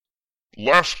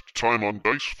last time on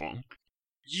Dice Funk.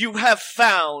 You have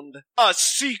found a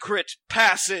secret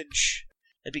passage!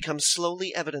 It becomes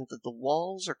slowly evident that the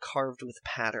walls are carved with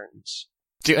patterns.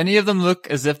 Do any of them look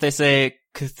as if they say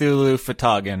Cthulhu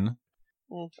Fhtagn?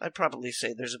 I'd probably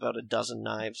say there's about a dozen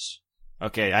knives.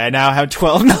 Okay, I now have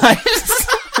 12 knives.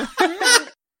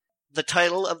 The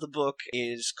title of the book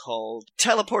is called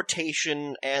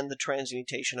Teleportation and the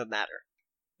Transmutation of Matter.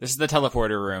 This is the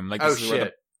teleporter room. Like, this is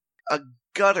shit. A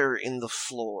gutter in the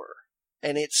floor,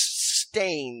 and it's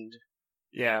stained.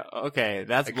 Yeah, okay,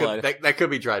 that's That blood. that could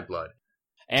be dried blood.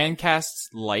 Anne casts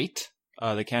light,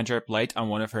 the cantrip light, on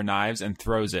one of her knives and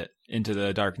throws it into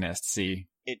the darkness. See?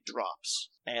 It drops,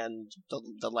 and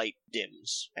the light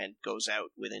dims and goes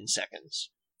out within seconds.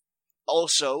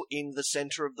 Also, in the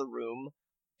center of the room,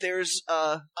 there's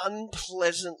a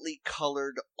unpleasantly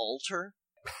colored altar.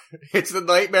 It's the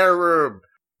nightmare room.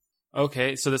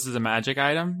 Okay, so this is a magic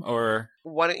item, or...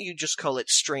 Why don't you just call it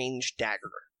Strange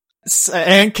Dagger?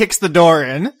 Anne kicks the door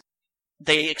in.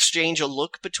 They exchange a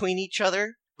look between each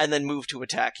other, and then move to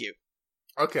attack you.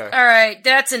 Okay. Alright,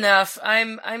 that's enough.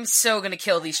 I'm so gonna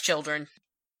kill these children.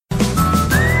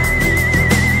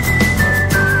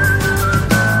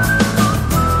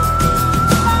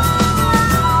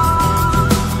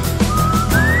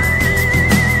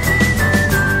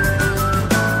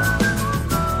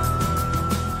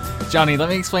 Johnny, let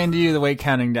me explain to you the way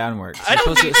counting down works. I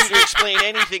don't need you to explain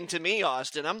anything to me,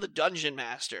 Austin. I'm the dungeon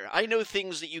master. I know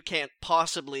things that you can't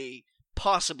possibly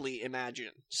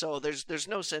imagine. So there's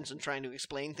no sense in trying to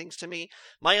explain things to me.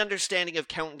 My understanding of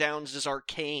countdowns is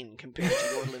arcane compared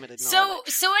to your limited knowledge.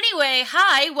 So anyway,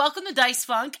 hi, welcome to Dice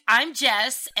Funk. I'm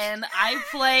Jess, and I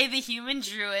play the human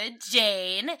druid,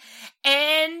 Jane.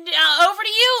 And over to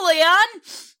you, Leon!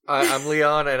 I'm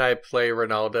Leon, and I play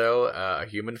Ronaldo, a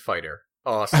human fighter.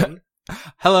 Austin.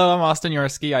 Hello, I'm Austin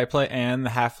Yorsky. I play Anne,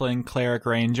 the halfling cleric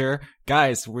ranger.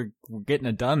 Guys, we're getting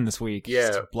it done this week. Yeah.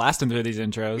 Just blasting through these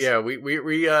intros. Yeah,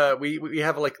 we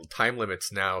have like time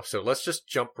limits now, so let's just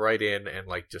jump right in and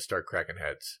like just start cracking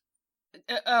heads.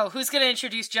 Who's gonna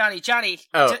introduce Johnny? Johnny.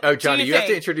 Johnny, you have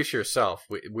to introduce yourself.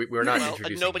 We're not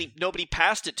introducing. Nobody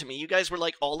passed it to me. You guys were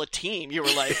like all a team. You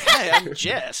were like, "Hi, I'm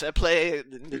Jess. I play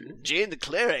Jane the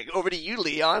cleric." Over to you,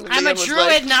 Leon. I'm Leon a was druid,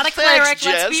 like, not a "Thanks, cleric.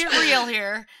 Jess." Let's be real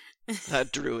here. A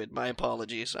druid. My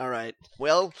apologies. All right.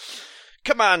 Well,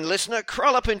 come on, listener.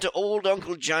 Crawl up into old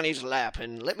Uncle Johnny's lap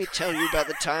and let me tell you about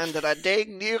the time that I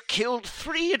dang near killed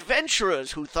 3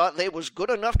 adventurers who thought they was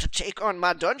good enough to take on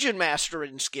my dungeon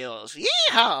mastering skills.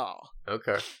 Yeehaw!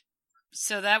 Okay.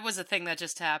 So that was a thing that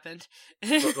just happened.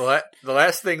 The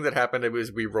last thing that happened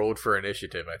was we rolled for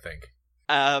initiative, I think.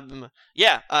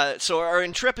 So our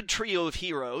intrepid trio of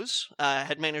heroes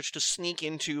had managed to sneak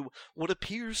into what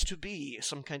appears to be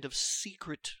some kind of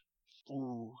secret...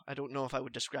 Ooh, I don't know if I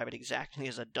would describe it exactly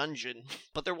as a dungeon,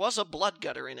 but there was a blood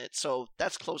gutter in it, so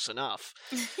that's close enough.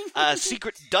 A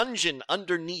secret dungeon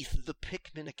underneath the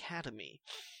Pikmin Academy.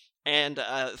 And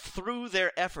through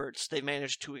their efforts, they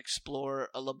managed to explore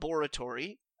a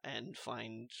laboratory and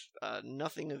find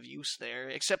nothing of use there,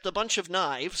 except a bunch of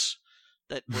knives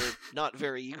that were not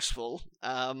very useful.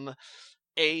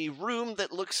 A room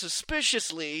that looks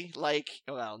suspiciously like,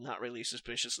 well, not really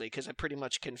suspiciously, because I pretty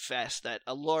much confess that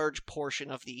a large portion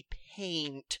of the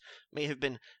paint may have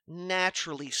been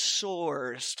naturally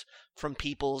sourced from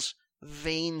people's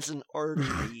veins and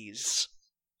arteries.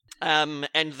 And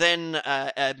then,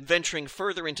 venturing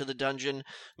further into the dungeon,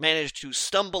 managed to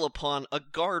stumble upon a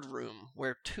guard room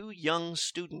where 2 young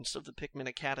students of the Pikmin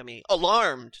Academy,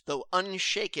 alarmed though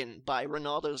unshaken by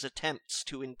Ronaldo's attempts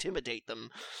to intimidate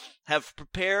them, have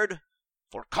prepared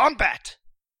for combat.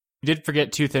 You did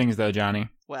forget 2 things, though, Johnny.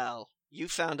 Well, you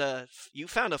found a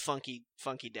funky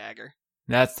dagger.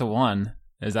 That's the one.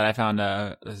 Is that I found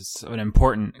an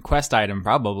important quest item,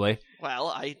 probably.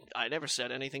 Well, I never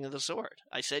said anything of the sort.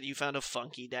 I said you found a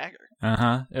funky dagger.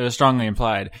 Uh-huh. It was strongly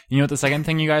implied. You know what the second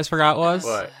thing you guys forgot was?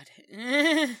 What?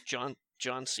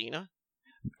 John Cena?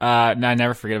 No, I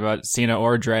never forget about Cena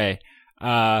or Dre.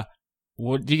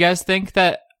 What do you guys think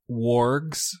that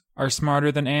wargs are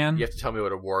smarter than Anne? You have to tell me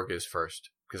what a warg is first,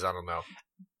 because I don't know.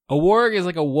 A warg is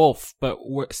like a wolf, but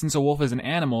since a wolf is an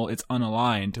animal, it's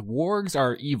unaligned. Wargs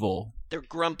are evil. They're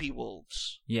grumpy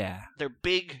wolves. Yeah. They're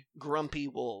big, grumpy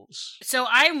wolves. So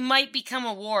I might become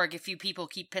a warg if you people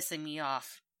keep pissing me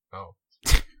off. Oh.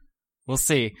 We'll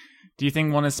see. Do you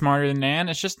think one is smarter than Anne?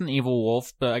 It's just an evil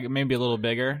wolf, but maybe a little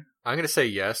bigger. I'm going to say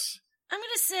yes. I'm going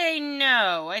to say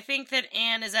no. I think that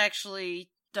Anne is actually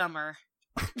dumber.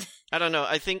 I don't know.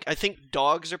 I think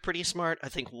dogs are pretty smart. I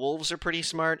think wolves are pretty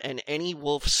smart. And any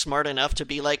wolf smart enough to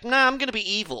be like, nah, I'm going to be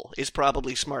evil is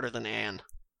probably smarter than Anne.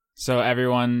 So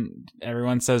everyone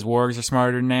says wargs are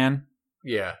smarter than Anne?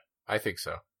 Yeah, I think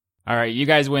so. All right, you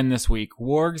guys win this week.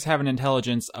 Wargs have an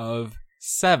intelligence of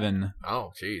 7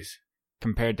 Oh, jeez.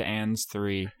 compared to Anne's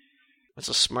 3. It's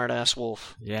a smart-ass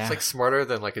wolf. Yeah. It's like smarter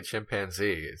than like a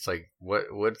chimpanzee. It's like,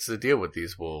 what's the deal with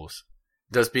these wolves?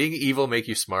 Does being evil make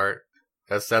you smart?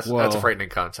 That's a Whoa. frightening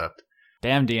concept.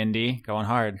 Damn, D&D, going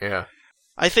hard. Yeah.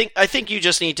 I think you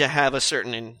just need to have a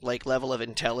certain level of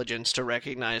intelligence to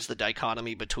recognize the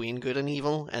dichotomy between good and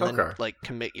evil, and then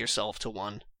commit yourself to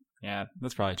one. Yeah,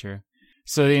 that's probably true.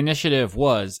 So the initiative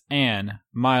was Anne,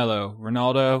 Milo,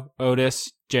 Ronaldo,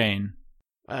 Otis, Jane.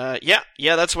 Yeah,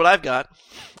 that's what I've got.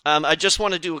 I just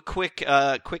want to do a quick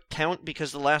count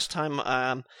because the last time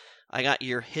I got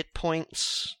your hit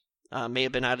points may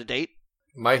have been out of date.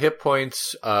 My hit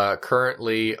points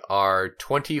currently are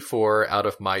 24 out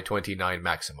of my 29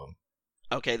 maximum.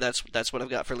 Okay, that's what I've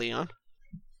got for Leon.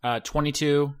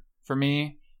 22 for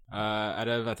me, out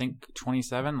of, I think,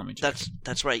 27. Let me check.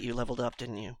 That's right, you leveled up,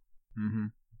 didn't you? Mm-hmm.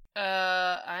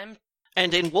 I'm.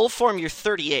 And in wolf form, you're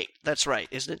 38. That's right,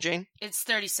 isn't it, Jane? It's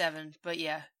 37, but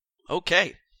yeah.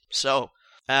 Okay, so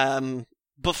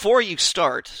before you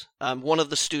start, one of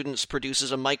the students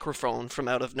produces a microphone from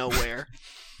out of nowhere.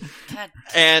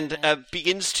 And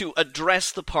begins to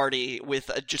address the party with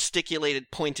a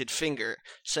gesticulated pointed finger,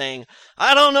 saying,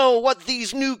 I don't know what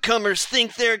these newcomers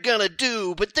think they're gonna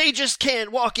do, but they just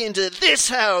can't walk into this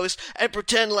house and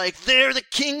pretend like they're the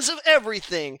kings of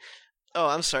everything. Oh,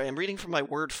 I'm sorry, I'm reading from my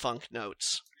word funk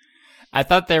notes. I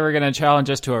thought they were going to challenge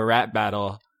us to a rap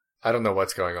battle. I don't know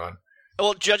what's going on.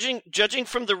 Well, judging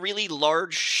from the really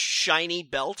large, shiny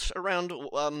belt around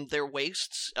their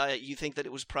waists, you think that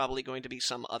it was probably going to be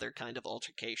some other kind of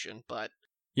altercation, but...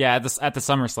 Yeah, at the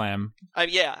SummerSlam.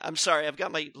 Yeah, I'm sorry, I've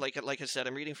got my, like I said,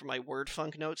 I'm reading from my word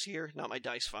funk notes here, not my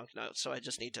dice funk notes, so I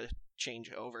just need to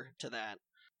change over to that.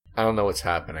 I don't know what's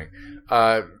happening.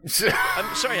 I'm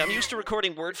sorry, I'm used to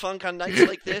recording word funk on nights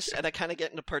like this, and I kind of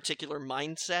get in a particular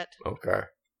mindset. Okay.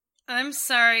 I'm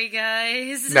sorry,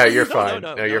 guys. No, you're fine.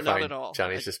 No, you're not fine. at all.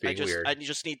 Johnny's just being weird. I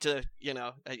just need to,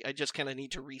 I just kind of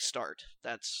need to restart.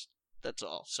 That's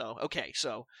all. So, okay,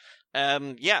 so,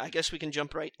 yeah, I guess we can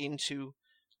jump right into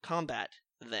combat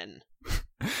then.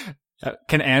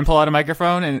 Can Anne pull out a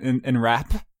microphone and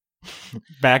rap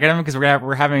back at him? Because we're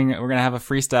gonna have a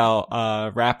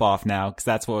freestyle rap off now, because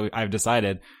that's what I've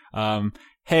decided.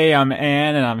 Hey, I'm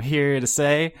Anne, and I'm here to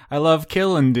say I love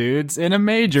killing dudes in a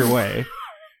major way.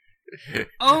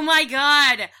 Oh my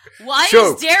god! Why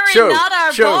is Darren not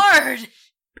our bard?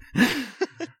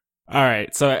 All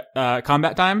right, so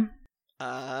combat time?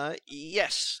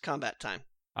 Yes, combat time.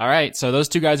 All right, so those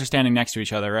two guys are standing next to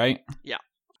each other, right? Yeah.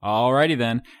 Alrighty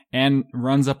then. Anne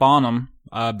runs up on him,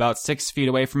 about 6 feet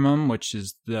away from him, which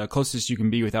is the closest you can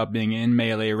be without being in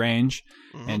melee range.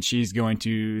 Mm-hmm. And she's going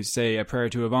to say a prayer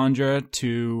to Avandra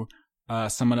to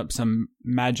summon up some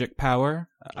magic power.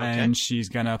 Okay. And she's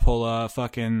gonna pull a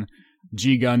fucking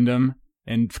G Gundam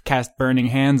and cast Burning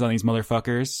Hands on these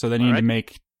motherfuckers. So they need to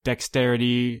make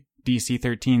dexterity DC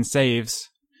 13 saves,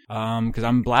 because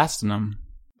I'm blasting them.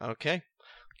 Okay.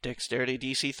 Dexterity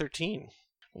DC 13.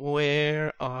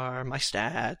 Where are my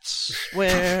stats?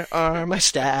 Where are my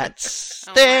stats?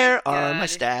 Oh there are my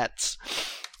stats.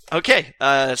 Okay,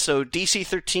 so DC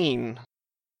 13.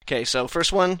 Okay, so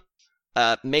first one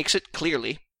makes it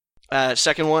clearly.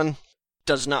 Second one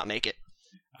does not make it.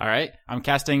 All right, I'm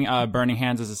casting Burning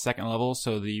Hands as a second level,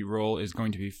 so the roll is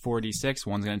going to be 4d6.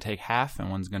 One's going to take half, and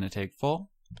one's going to take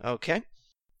full. Okay.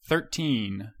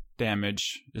 13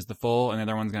 damage is the full, and the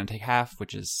other one's going to take half,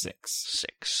 which is 6.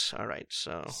 6. All right,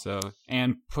 so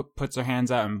Anne puts her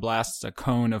hands out and blasts a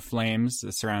cone of flames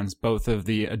that surrounds both of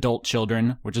the adult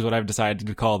children, which is what I've decided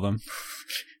to call them.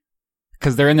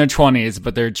 Because they're in their 20s,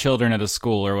 but they're children at a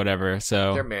school or whatever,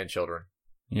 so... They're man-children.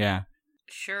 Yeah.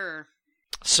 Sure.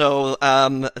 So,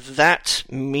 that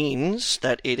means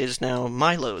that it is now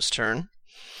Milo's turn.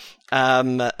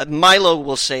 Milo,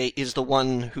 we'll say, is the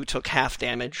one who took half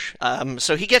damage.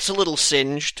 So he gets a little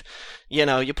singed. You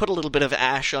know, you put a little bit of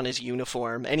ash on his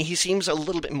uniform, and he seems a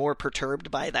little bit more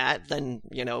perturbed by that than,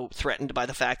 threatened by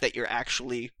the fact that you're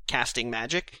actually casting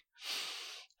magic.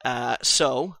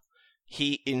 So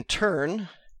he, in turn,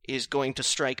 is going to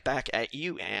strike back at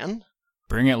you, Anne.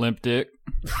 Bring it, Limp Dick.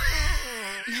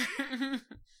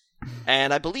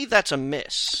 And I believe that's a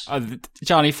miss.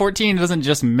 Johnny, 14 doesn't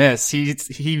just miss.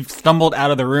 He stumbled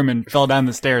out of the room and fell down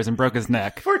the stairs and broke his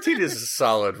neck. 14 is a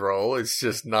solid roll. It's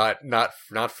just not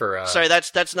for... Sorry,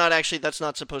 that's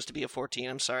not supposed to be a 14.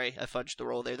 I'm sorry. I fudged the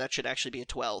roll there. That should actually be a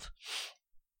 12.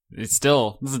 It's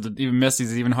still... Even miss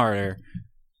is even harder.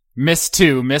 Miss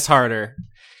 2, miss harder.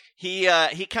 He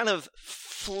kind of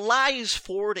flies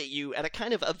forward at you at a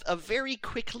kind of a very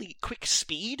quick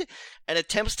speed and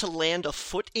attempts to land a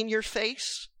foot in your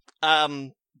face,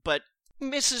 but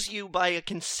misses you by a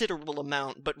considerable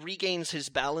amount, but regains his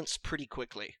balance pretty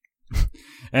quickly.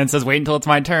 And says, wait until it's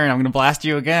my turn. I'm going to blast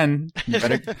you again.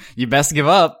 You best give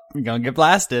up. You're going to get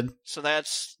blasted. So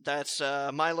that's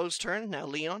Milo's turn. Now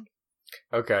Leon.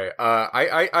 Okay.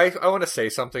 I want to say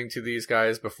something to these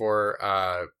guys before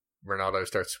Ronaldo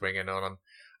starts swinging on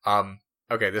them.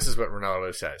 Okay, this is what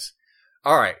Ronaldo says.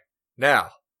 All right.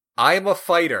 Now, I'm a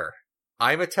fighter.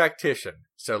 I'm a tactician.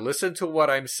 So listen to what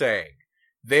I'm saying.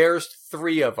 There's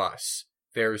 3 of us.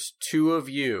 There's 2 of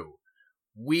you.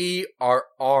 We are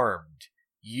armed.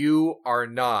 You are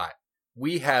not.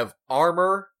 We have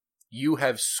armor. You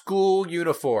have school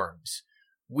uniforms.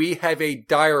 We have a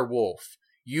dire wolf.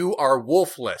 You are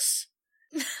wolfless.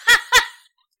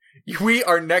 We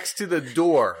are next to the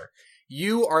door.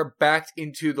 You are backed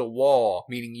into the wall,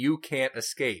 meaning you can't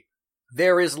escape.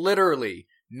 There is literally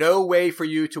no way for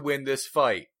you to win this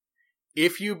fight.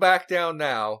 If you back down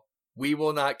now, we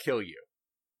will not kill you.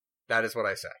 That is what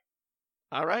I say.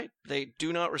 All right. They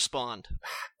do not respond.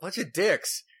 Bunch of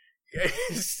dicks.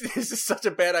 This is such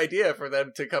a bad idea for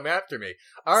them to come after me.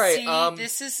 All right.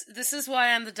 See, this is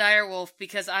why I'm the dire wolf,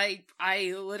 because I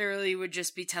literally would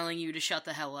just be telling you to shut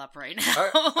the hell up right now.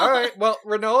 All right. Well,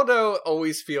 Ronaldo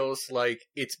always feels like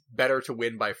it's better to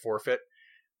win by forfeit,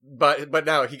 but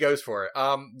now he goes for it.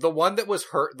 The one that was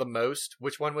hurt the most,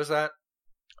 which one was that?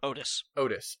 Otis.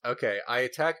 Okay. I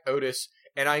attack Otis,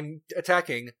 and I'm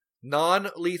attacking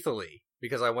non-lethally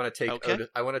because I want to take Okay. Otis.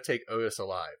 I want to take Otis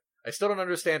alive. I still don't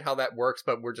understand how that works,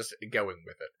 but we're just going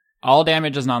with it. All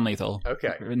damage is non-lethal.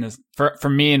 Okay. For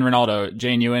me and Ronaldo.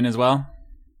 Jane, you in as well?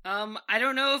 I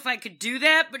don't know if I could do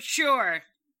that, but sure.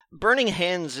 Burning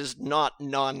hands is not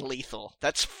non-lethal.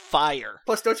 That's fire.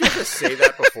 Plus, don't you have to say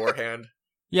that beforehand?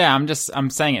 Yeah, I'm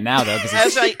saying it now though.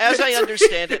 As I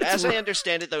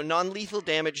understand it though, non-lethal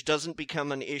damage doesn't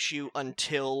become an issue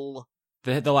until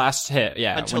the last hit.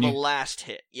 Yeah, until the last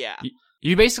hit. Yeah.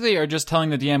 You basically are just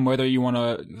telling the DM whether you want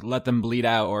to let them bleed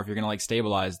out or if you're going to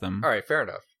stabilize them. All right, fair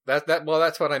enough.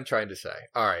 That's what I'm trying to say.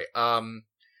 All right. I'm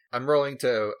rolling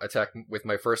to attack with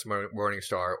my first Morning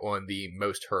Star on the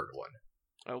most hurt one.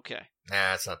 Okay.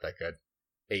 Nah, it's not that good.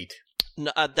 8.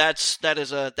 No,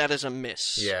 that is a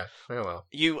miss. Yeah. Oh well.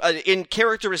 You in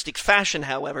characteristic fashion,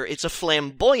 however, it's a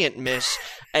flamboyant miss,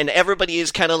 and everybody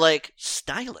is kind of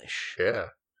stylish. Yeah.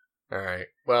 All right.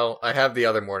 Well, I have the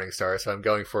other Morning Star, so I'm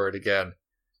going for it again.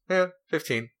 Yeah,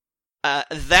 15.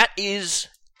 That is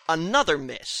another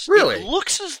miss. Really? It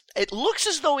looks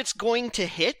as though it's going to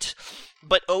hit,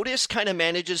 but Otis kind of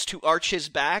manages to arch his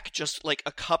back just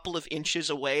a couple of inches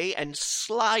away and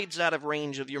slides out of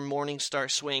range of your Morning Star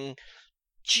swing,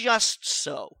 just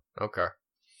so. Okay.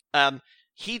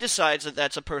 He decides that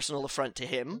that's a personal affront to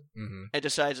him, Mm-hmm. and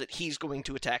decides that he's going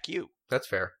to attack you. That's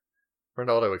fair.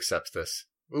 Ronaldo accepts this.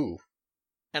 Ooh.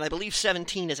 And I believe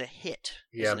 17 is a hit.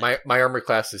 Yeah, isn't it? my armor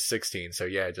class is 16, so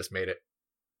yeah, I just made it.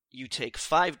 You take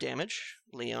 5 damage,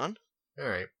 Leon. All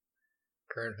right.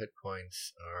 Current hit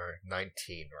points are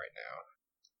 19 right now.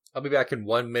 I'll be back in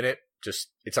 1 minute.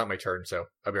 It's not my turn, so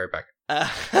I'll be right back.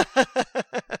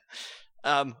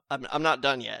 I'm not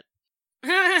done yet.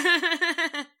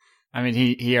 I mean,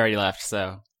 he already left,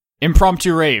 so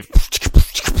impromptu rave.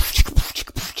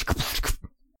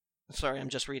 Sorry, I'm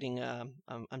just reading.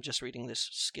 I'm just reading this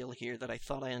skill here that I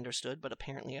thought I understood, but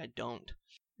apparently I don't.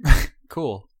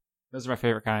 Cool. Those are my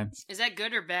favorite kinds. Is that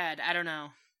good or bad? I don't know.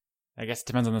 I guess it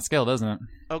depends on the skill, doesn't it?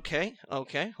 Okay.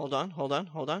 Hold on.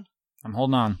 I'm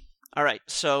holding on. All right.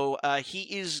 So he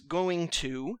is going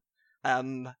to,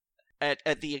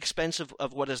 at the expense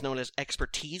of what is known as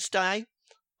expertise die,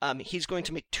 he's going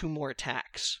to make 2 more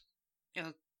attacks.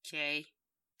 Okay.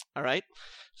 All right.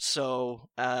 So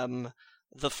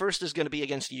the first is going to be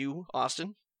against you,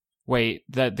 Austin. Wait,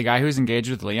 the guy who's engaged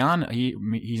with Leon,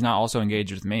 he's not also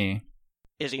engaged with me.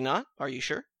 Is he not? Are you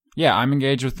sure? Yeah, I'm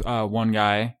engaged with one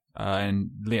guy,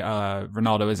 and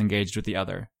Ronaldo is engaged with the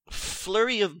other.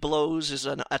 Flurry of blows is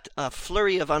a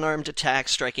flurry of unarmed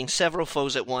attacks striking several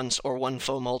foes at once or one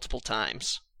foe multiple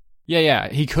times. Yeah,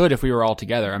 he could if we were all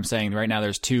together. I'm saying right now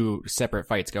there's 2 separate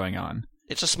fights going on.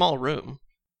 It's a small room.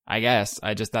 I guess.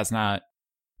 That's not...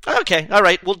 Okay, all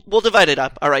right. We'll divide it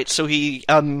up. All right. So he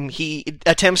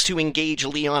attempts to engage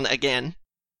Leon again,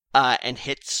 and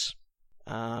hits.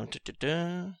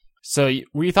 So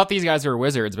we thought these guys were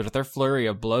wizards, but if they're flurry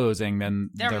of blowsing,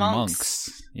 then They're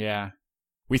monks. Yeah.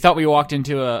 We thought we walked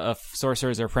into a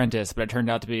sorcerer's apprentice, but it turned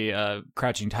out to be a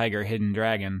crouching tiger, hidden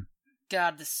dragon.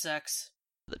 God, this sucks.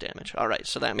 the damage. All right,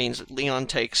 so that means that Leon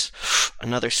takes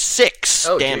another 6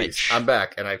 damage. Geez. I'm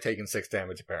back, and I've taken 6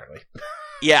 damage, apparently.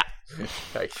 Yeah.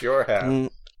 I sure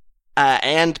have.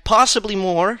 And possibly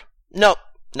more. No.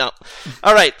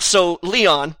 All right, so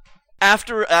Leon,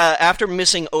 after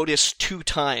missing Otis 2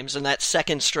 times, and that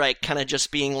second strike kind of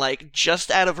just being like just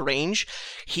out of range,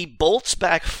 he bolts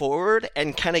back forward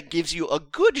and kind of gives you a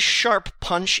good sharp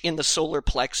punch in the solar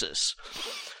plexus.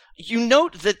 You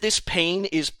note that this pain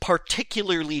is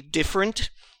particularly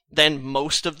different than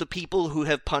most of the people who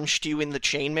have punched you in the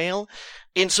chainmail,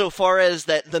 insofar as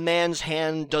that the man's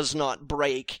hand does not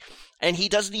break, and he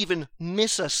doesn't even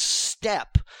miss a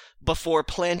step before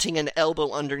planting an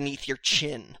elbow underneath your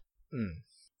chin. I'm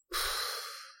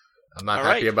not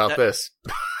happy about this.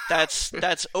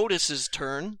 That's Otis's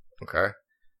turn. Okay.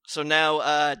 So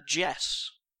now,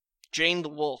 Jane the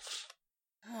Wolf.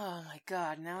 Oh my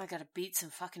god, now I gotta beat some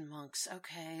fucking monks.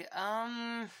 Okay,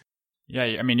 Yeah,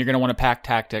 I mean, you're going to want to pack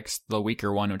tactics, the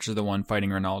weaker one, which is the one fighting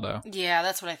Ronaldo. Yeah,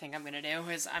 that's what I think I'm gonna do,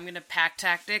 is I'm gonna pack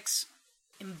tactics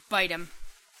and bite him.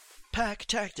 Pack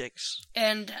tactics.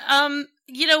 And,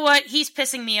 you know what? He's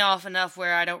pissing me off enough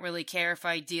where I don't really care if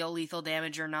I deal lethal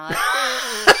damage or not.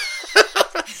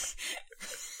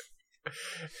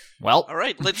 Well, all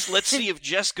right, let's see if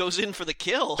Jess goes in for the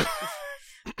kill.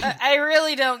 I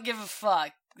really don't give a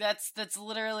fuck. That's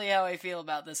literally how I feel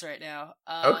about this right now.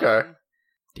 Okay.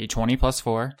 D20 plus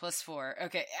 4. Plus 4.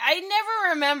 Okay. I never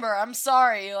remember. I'm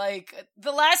sorry. Like,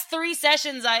 the last 3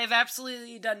 sessions, I have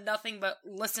absolutely done nothing but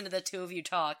listen to the two of you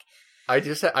talk. I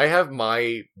have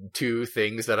my 2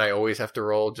 things that I always have to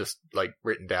roll just, like,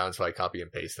 written down so I copy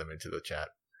and paste them into the chat.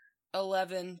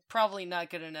 11. Probably not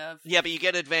good enough. Yeah, but you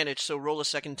get advantage, so roll a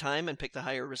second time and pick the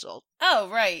higher result. Oh,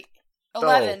 right.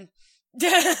 11.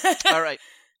 All right.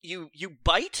 You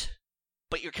bite,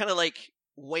 but you're kind of, like,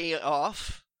 way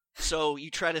off. So you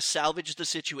try to salvage the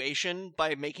situation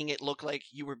by making it look like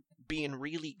you were being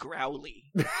really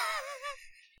growly.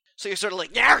 So you're sort of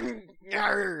like, yarr,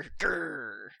 yarr,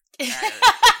 grr,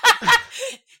 yarr.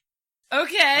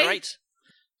 Okay. All right.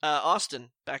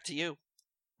 Austin, back to you.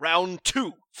 Round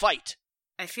 2, fight.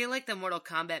 I feel like the Mortal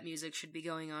Kombat music should be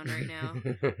going on right now.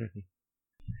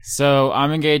 So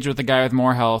I'm engaged with the guy with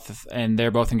more health, and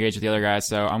they're both engaged with the other guy.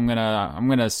 So I'm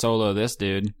gonna solo this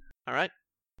dude. All right.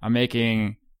 I'm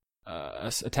making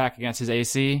attack against his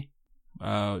AC.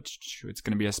 It's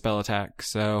gonna be a spell attack.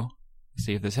 So let's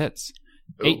see if this hits.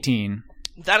 Ooh. 18.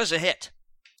 That is a hit.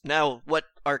 Now, what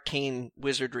arcane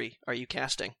wizardry are you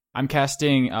casting? I'm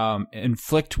casting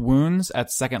Inflict Wounds at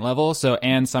 2nd level, so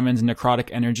Anne summons necrotic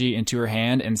energy into her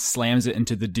hand and slams it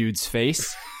into the dude's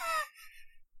face.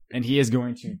 And he is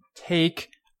going to take,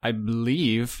 I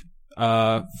believe,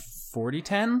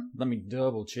 40-10? Let me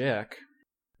double check.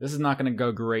 This is not going to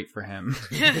go great for him.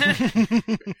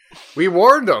 We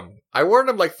warned him. I warned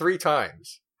him like 3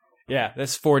 times. Yeah,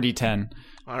 that's 40-10.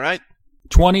 All right.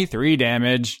 23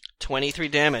 damage. 23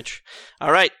 damage.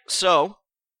 All right, so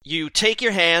you take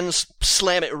your hands,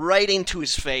 slam it right into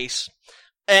his face,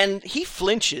 and he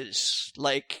flinches,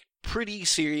 like, pretty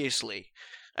seriously.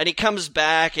 And he comes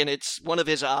back, and it's one of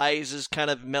his eyes is kind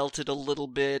of melted a little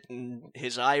bit, and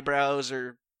his eyebrows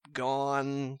are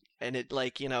gone, and it,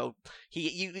 like, you know,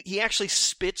 he actually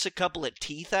spits a couple of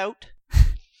teeth out.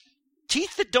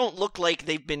 Teeth that don't look like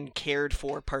they've been cared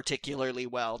for particularly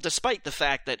well, despite the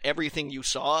fact that everything you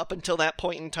saw up until that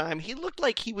point in time, he looked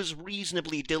like he was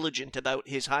reasonably diligent about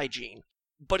his hygiene.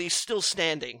 But he's still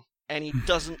standing, and he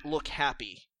doesn't look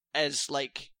happy, as,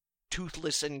 like,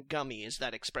 toothless and gummy as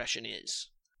that expression is.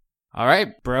 All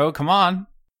right, bro, come on.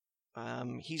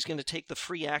 He's going to take the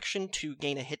free action to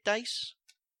gain a hit dice.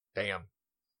 Damn.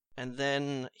 And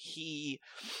then you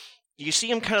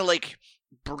see him kind of, like,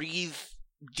 breathe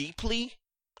deeply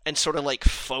and sort of like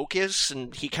focus,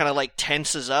 and he kind of like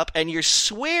tenses up, and you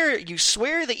swear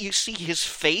that you see his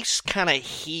face kind of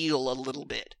heal a little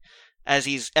bit as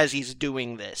he's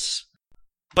doing this.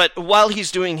 But while he's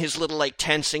doing his little like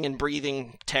tensing and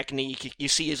breathing technique, you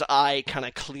see his eye kind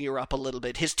of clear up a little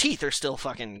bit. His teeth are still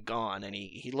fucking gone, and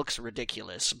he looks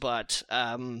ridiculous, but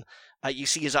you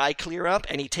see his eye clear up,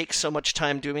 and he takes so much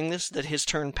time doing this that his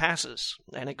turn passes,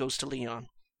 and it goes to Leon.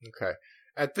 Okay.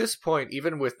 At this point,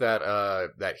 even with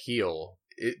that heal,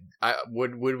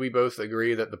 would we both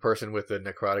agree that the person with the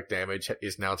necrotic damage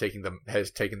is now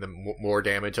has taken the more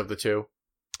damage of the 2?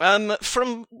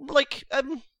 From like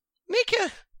make a.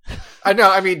 I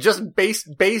know. I mean, just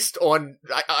based on.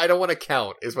 I don't want to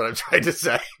count. Is what I'm trying to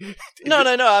say. No.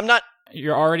 I'm not.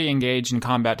 You're already engaged in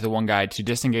combat to the one guy. To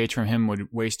disengage from him would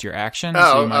waste your action.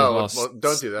 Well,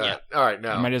 don't do that. Yeah. All right,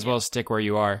 no. You might as well stick where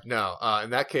you are. No,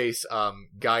 in that case,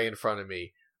 guy in front of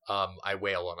me, I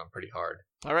wail on him pretty hard.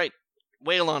 All right.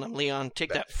 Wail on him, Leon.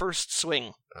 Take that first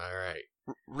swing. All right.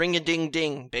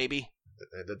 Ring-a-ding-ding, baby.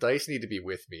 The dice need to be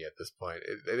with me at this point.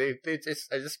 I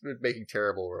just been making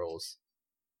terrible rolls.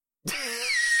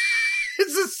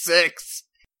 It's a 6.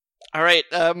 All right.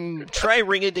 Try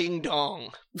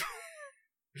ring-a-ding-dong.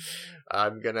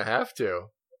 I'm gonna have to.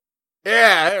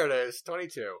 Yeah, there it is.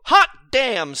 22. Hot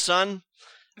damn, son.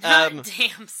 Damn,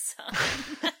 son.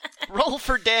 Roll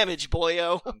for damage,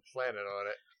 boyo. I'm planning on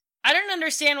it. I don't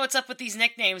understand what's up with these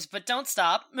nicknames, but don't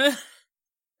stop. All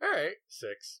right,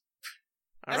 6.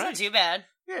 All That's right. not too bad.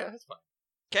 Yeah, that's fine.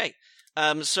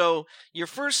 Okay. So your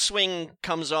first swing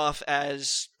comes off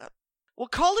as, we'll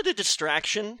call it a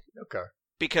distraction, Okay.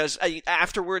 because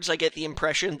afterwards I get the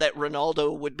impression that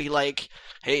Ronaldo would be like,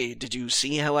 hey, did you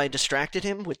see how I distracted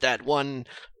him with that one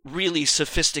really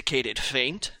sophisticated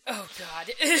feint? Oh,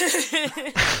 God.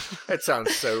 That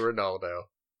sounds so Ronaldo.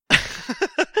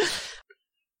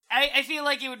 I feel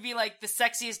like it would be like the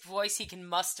sexiest voice he can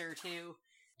muster, too.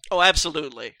 Oh,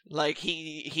 absolutely. Like,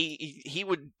 he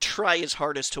would try his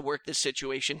hardest to work this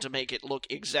situation to make it look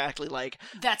exactly like...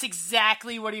 That's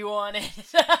exactly what he wanted.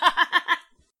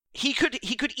 He could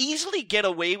easily get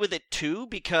away with it, too,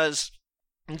 because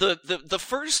the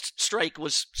first strike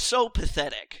was so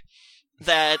pathetic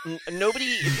that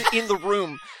nobody in the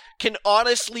room can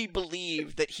honestly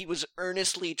believe that he was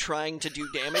earnestly trying to do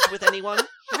damage with anyone.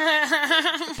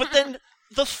 But then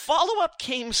the follow-up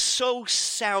came so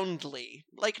soundly.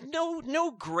 Like,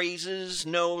 no grazes,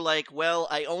 no, like, well,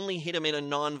 I only hit him in a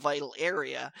non-vital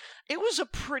area. It was a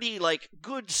pretty, like,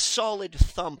 good, solid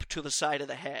thump to the side of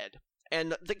the head.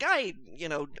 And the guy,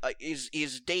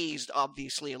 is dazed,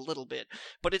 obviously, a little bit.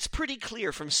 But it's pretty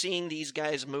clear from seeing these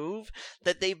guys move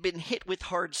that they've been hit with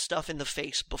hard stuff in the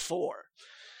face before.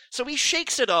 So he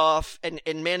shakes it off and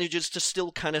manages to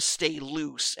still kind of stay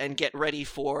loose and get ready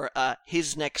for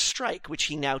his next strike, which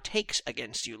he now takes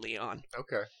against you, Leon.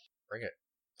 Okay, bring it.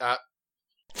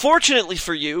 Fortunately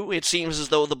for you, it seems as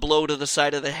though the blow to the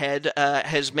side of the head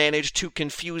has managed to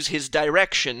confuse his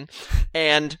direction,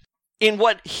 and in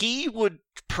what he would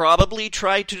probably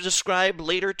try to describe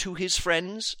later to his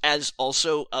friends as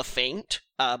also a feint,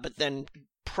 but then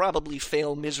probably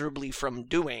fail miserably from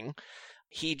doing,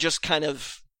 he just kind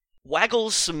of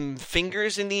waggles some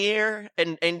fingers in the air,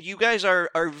 and you guys are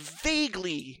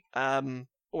vaguely,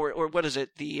 or what is it?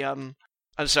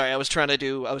 I'm sorry, I was trying to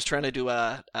do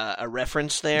a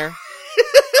reference there,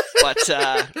 but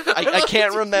I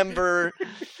can't remember.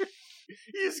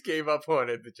 You just gave up on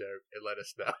it, the joke, and let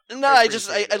us know. No, I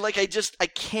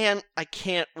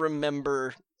can't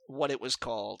remember what it was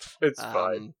called. It's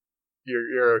fine.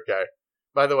 You're okay.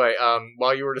 By the way,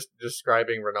 while you were just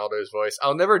describing Ronaldo's voice,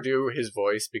 I'll never do his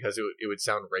voice because it would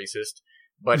sound racist.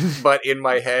 But in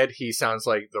my head, he sounds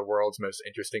like the world's most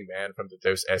interesting man from the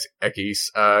Dos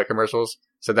Equis commercials.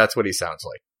 So that's what he sounds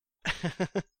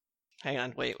like. Hang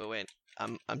on, wait.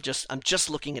 I'm just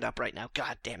looking it up right now.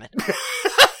 God damn it.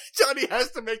 Johnny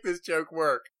has to make this joke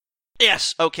work.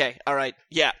 Yes. Okay. All right.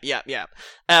 Yeah.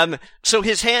 So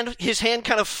his hand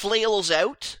kind of flails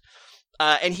out.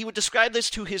 And he would describe this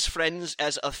to his friends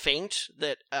as a feint,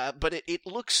 but it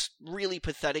looks really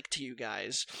pathetic to you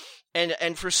guys.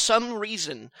 And for some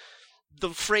reason, the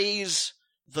phrase,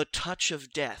 the touch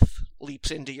of death,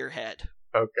 leaps into your head.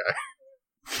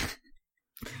 Okay.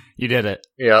 You did it.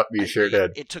 Yep, you sure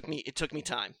did. It took me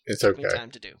time. It's It took okay. me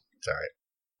time to do. It's alright.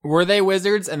 Were they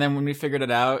wizards, and then when we figured it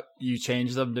out, you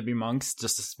changed them to be monks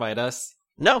just to spite us?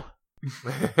 No,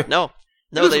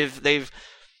 they've.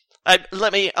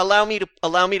 Allow me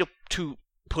to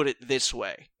put it this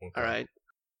way. Okay. All right.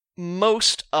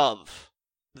 Most of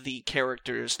the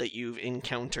characters that you've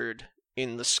encountered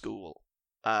in the school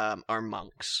are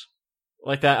monks.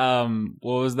 Like that,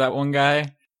 what was that one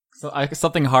guy?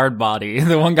 Something hard body.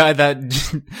 The one guy that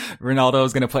Ronaldo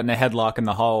was going to put in a headlock in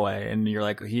the hallway, and you're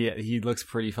like, he looks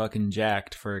pretty fucking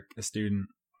jacked for a student.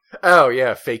 Oh,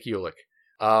 yeah, fake Ulick.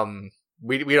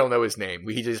 We don't know his name.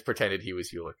 We just pretended he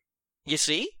was Ulick. You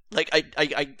see? Like,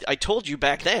 I told you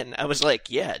back then. I was like,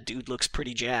 yeah, dude looks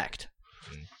pretty jacked.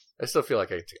 I still feel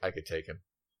like I could take him.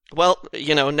 Well,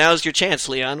 now's your chance,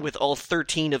 Leon, with all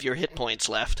 13 of your hit points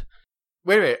left.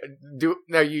 Wait a minute.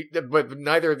 But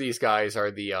neither of these guys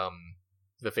are the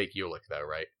fake Ulick, though,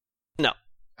 right? No.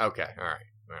 Okay, alright.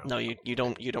 No, you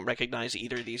don't recognize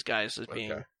either of these guys as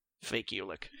being fake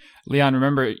Ulick. Leon,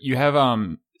 remember, you have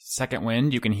second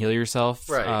wind. You can heal yourself.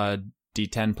 Right.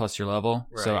 D10 plus your level.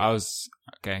 Right. So I was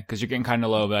okay because you're getting kind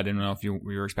of low, but I didn't know if you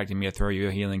were expecting me to throw you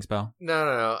a healing spell.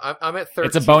 No. I'm at 13.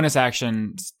 It's a bonus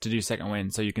action to do second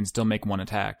wind, so you can still make one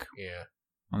attack. Yeah.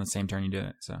 On the same turn you do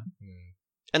it. So.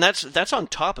 And that's on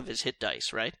top of his hit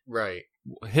dice, right? Right.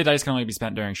 hit dice can only be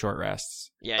spent during short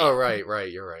rests. Yeah. Oh, right,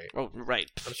 you're right. Oh, right.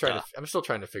 I'm still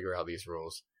trying to figure out these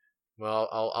rules.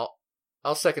 Well,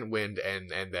 I'll second wind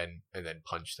and then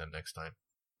punch them next time.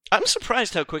 I'm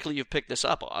surprised how quickly you've picked this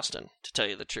up, Austin, to tell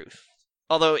you the truth.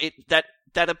 Although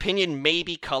that opinion may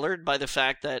be colored by the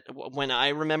fact that when I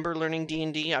remember learning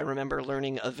D&D, I remember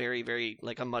learning a very, very,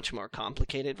 a much more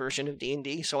complicated version of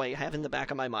D&D. So I have in the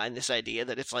back of my mind this idea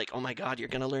that it's like, oh my god, you're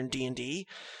going to learn D&D?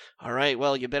 All right,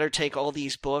 well, you better take all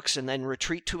these books and then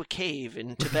retreat to a cave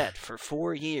in Tibet for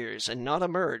 4 years and not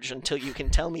emerge until you can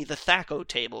tell me the Thaco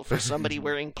table for somebody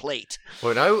wearing plate.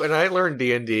 When I learned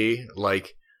D&D,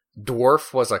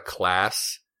 dwarf was a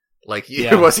class.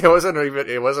 It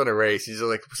wasn't a race. He's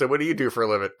like, so what do you do for a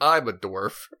living? I'm a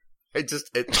dwarf.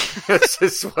 It's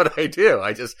just what I do.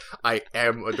 I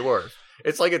am a dwarf.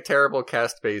 It's like a terrible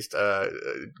caste-based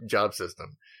job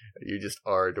system. You just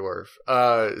are a dwarf.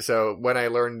 So when I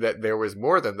learned that there was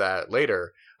more than that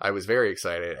later, I was very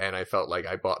excited, and I felt like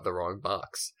I bought the wrong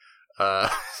box.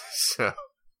 So, oh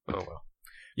well.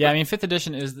 Yeah, I mean, 5th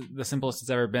edition is the simplest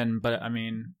it's ever been, but I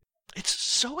mean, it's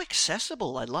so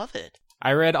accessible. I love it.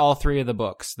 I read all 3 of the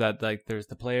books. There's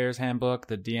the Player's Handbook,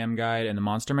 the DM Guide, and the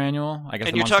Monster Manual. I guess.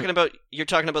 And you're talking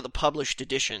about the published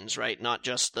editions, right? Not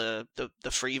just the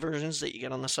free versions that you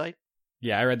get on the site.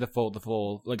 Yeah, I read the full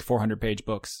 400-page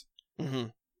books. Mm-hmm.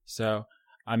 So,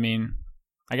 I mean,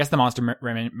 I guess the Monster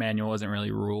Manual isn't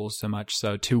really rules so much.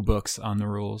 So 2 books on the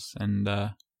rules, and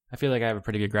I feel like I have a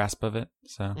pretty good grasp of it.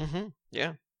 So, mm-hmm.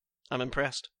 Yeah, I'm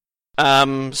impressed.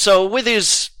 So with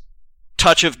his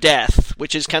touch of death,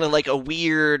 which is kind of like a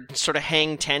weird sort of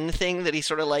hang 10 thing that he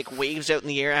sort of waves out in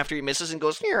the air after he misses and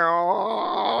goes,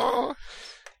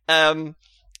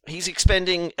 he's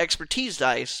expending expertise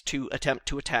dice to attempt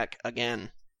to attack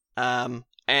again. And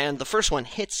the first one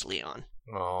hits Leon.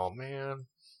 Oh, man.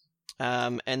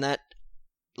 And that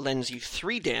lends you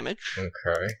 3 damage.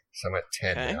 Okay, so I'm at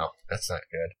 10 now. That's not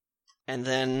good. And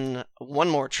then one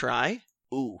more try.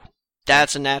 Ooh,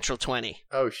 that's a natural 20.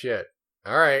 Oh, shit.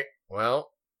 All right.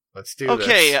 Well, let's do this.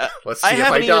 Okay, let's see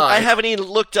if I die. I haven't even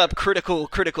looked up critical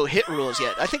hit rules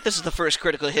yet. I think this is the first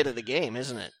critical hit of the game,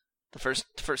 isn't it? The first.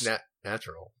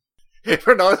 Natural.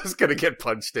 Ronaldo's gonna get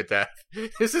punched to death.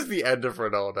 This is the end of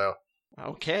Ronaldo.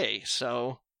 Okay,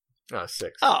 so.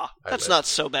 6. Oh, that's not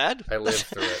so bad. I lived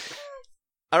through it.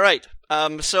 All right.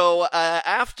 So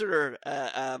after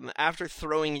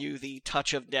throwing you the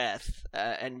touch of death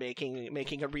and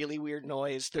making a really weird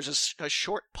noise, there's a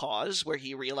short pause where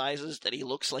he realizes that he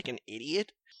looks like an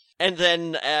idiot, and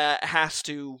then has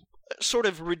to sort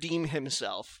of redeem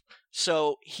himself.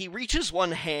 So he reaches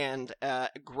one hand,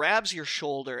 grabs your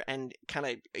shoulder, and kind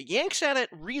of yanks at it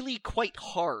really quite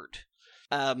hard.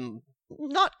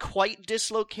 Not quite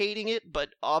dislocating it,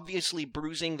 but obviously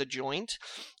bruising the joint.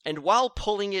 And while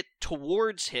pulling it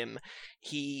towards him,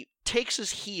 he takes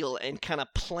his heel and kind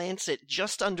of plants it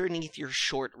just underneath your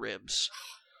short ribs.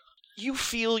 You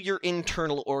feel your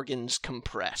internal organs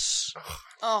compress.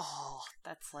 Oh,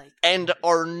 that's and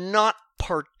are not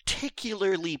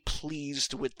particularly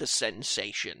pleased with the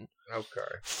sensation.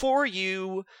 Okay. For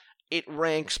you, it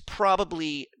ranks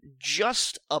probably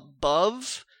just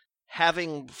above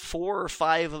having 4 or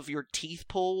 5 of your teeth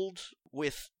pulled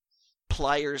with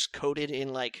pliers coated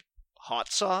in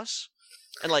hot sauce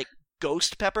and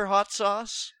ghost pepper hot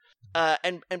sauce,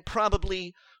 and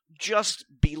probably just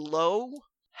below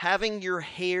having your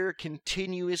hair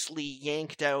continuously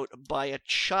yanked out by a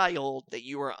child that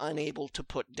you are unable to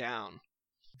put down.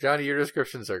 Johnny, your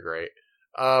descriptions are great.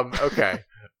 Okay.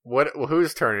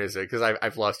 Whose turn is it? Because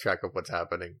I've lost track of what's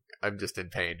happening. I'm just in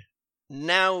pain.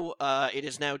 Now, it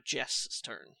is now Jess's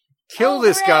turn. Kill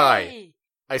this guy!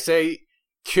 I say,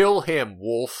 kill him,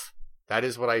 wolf. That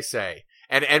is what I say.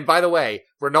 And by the way,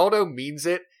 Ronaldo means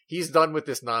it. He's done with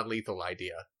this non-lethal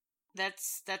idea.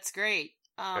 That's great.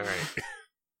 All right.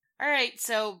 All right,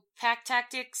 so pack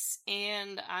tactics,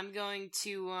 and I'm going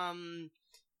to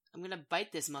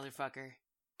bite this motherfucker.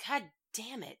 God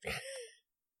damn it.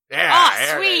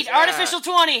 Yeah, sweet! Yeah. Artificial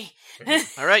 20!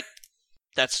 All right.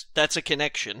 That's a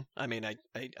connection. I mean,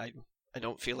 I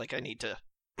don't feel like I need to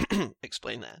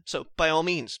explain that. So, by all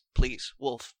means, please,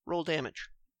 Wolf, roll damage.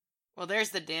 Well,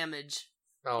 there's the damage.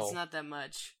 Oh. It's not that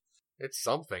much. It's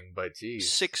something, but geez.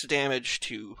 6 damage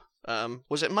to,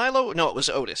 was it Milo? No, it was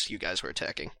Otis you guys were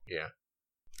attacking. Yeah.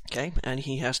 Okay, and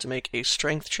he has to make a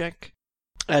strength check.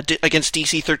 Against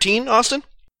DC 13, Austin?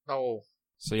 Oh.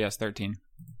 So yes, 13.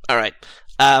 All right.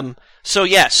 So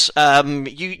yes,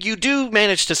 you do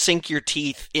manage to sink your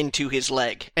teeth into his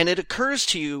leg, and it occurs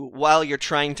to you while you're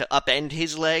trying to upend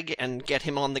his leg and get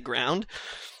him on the ground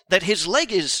that his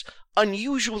leg is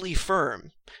unusually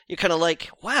firm. You're kind of like,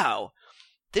 wow,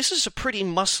 this is a pretty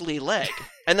muscly leg.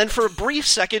 And then for a brief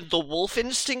second, the wolf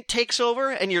instinct takes over,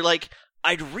 and you're like,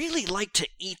 I'd really like to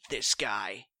eat this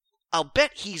guy. I'll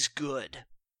bet he's good.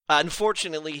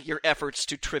 Unfortunately, your efforts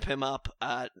to trip him up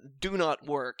do not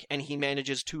work, and he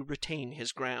manages to retain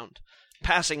his ground,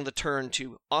 passing the turn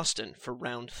to Austin for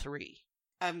round 3.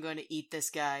 I'm going to eat this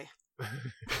guy.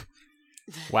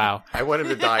 Wow. I want him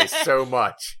to die so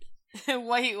much.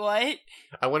 Wait, what?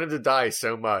 I want him to die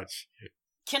so much.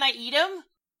 Can I eat him?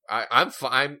 I'm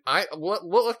fine.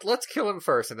 Let's kill him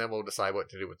first, and then we'll decide what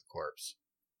to do with the corpse.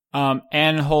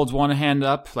 Anne holds one hand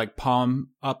up, like palm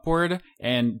upward,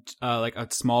 and like a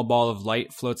small ball of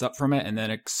light floats up from it and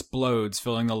then explodes,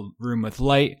 filling the room with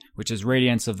light, which is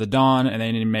radiance of the dawn, and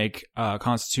they need to make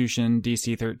Constitution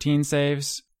DC 13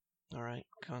 saves. All right,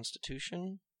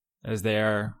 Constitution. As they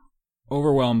are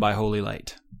overwhelmed by holy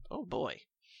light. Oh boy.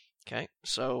 Okay,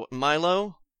 so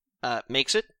Milo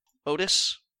makes it.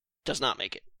 Otis does not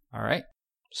make it. All right.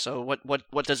 So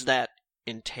what does that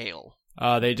entail?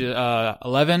 They do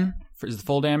 11 is the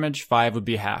full damage. 5 would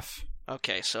be half.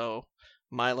 Okay, so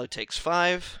Milo takes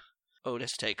 5.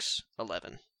 Otis takes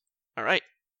 11. All right.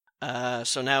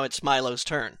 So now it's Milo's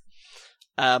turn.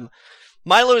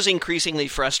 Milo's increasingly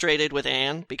frustrated with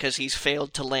Anne because he's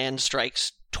failed to land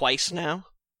strikes twice now.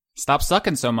 Stop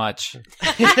sucking so much.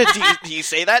 do you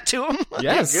say that to him?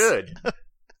 Yes. Good.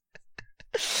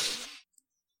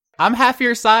 I'm half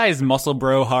your size, muscle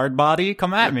bro hard body.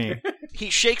 Come at me. He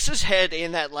shakes his head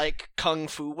in that, like, kung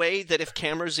fu way that if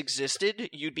cameras existed,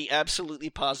 you'd be absolutely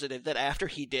positive that after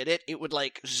he did it, it would,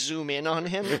 like, zoom in on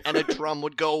him and a drum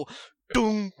would go,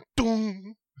 doom,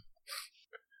 doom.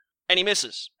 And he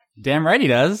misses. Damn right he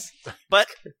does. But,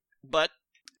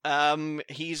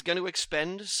 he's going to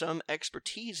expend some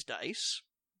expertise dice.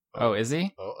 Oh, is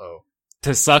he? Uh-oh.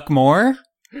 To suck more?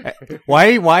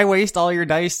 Why waste all your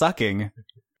dice sucking?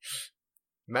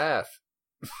 Math.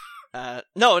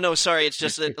 No, sorry. It's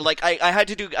just that, like, I had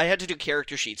to do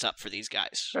character sheets up for these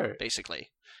guys, Right. basically.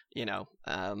 You know,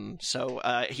 so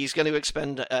he's going to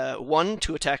expend 1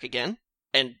 to attack again,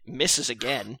 and misses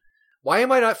again. Why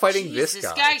am I not fighting Jeez, this This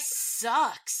guy? guy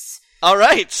sucks. All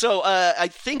right, so I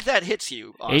think that hits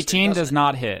you. Austin, 18 doesn't does it?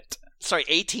 not hit. Sorry,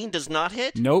 18 does not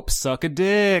hit. Nope, suck a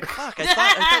dick. Fuck, I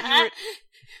thought you were.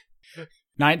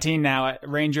 19 now. At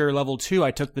Ranger level 2,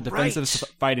 I took the defensive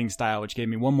Right. fighting style, which gave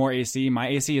me 1 more AC. My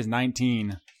AC is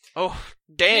 19. Oh,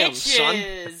 damn, son.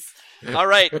 Bitches. All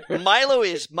right, Milo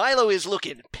is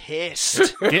looking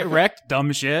pissed. Get wrecked,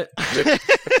 dumb shit.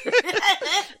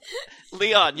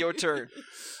 Leon, your turn.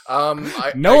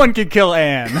 No one can kill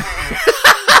Anne.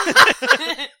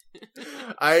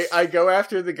 I go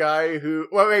after the guy who.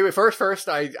 Well, wait. First,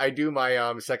 I do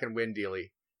my second win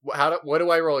dealie. What do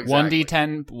I roll exactly?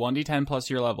 1d10 plus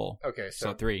your level. Okay,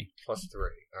 So 3. plus 3.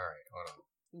 All right, hold on.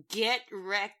 Get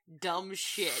wrecked, dumb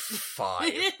shit.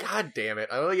 5. God damn it!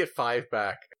 I only get 5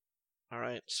 back. All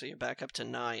right, so you're back up to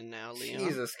 9 now, Leon.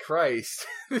 Jesus Christ!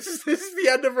 This is the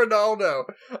end of Ronaldo.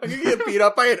 I'm gonna get beat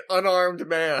up by an unarmed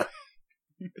man.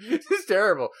 This is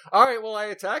terrible. All right, well I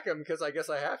attack him because I guess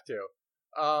I have to.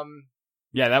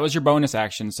 Yeah, that was your bonus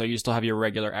action, so you still have your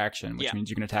regular action, which Yeah. means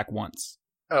you can attack once.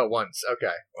 Oh, once.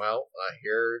 Okay. Well,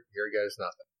 here goes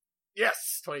nothing.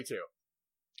 Yes, 22.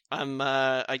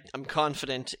 I'm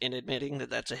confident in admitting that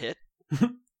that's a hit.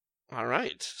 All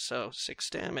right, so 6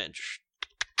 damage.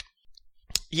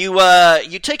 You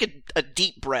take a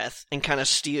deep breath and kind of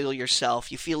steel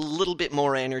yourself. You feel a little bit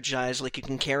more energized, like you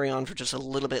can carry on for just a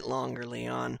little bit longer,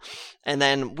 Leon. And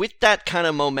then with that kind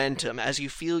of momentum, as you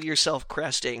feel yourself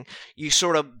cresting, you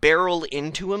sort of barrel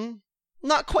into him.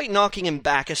 Not quite knocking him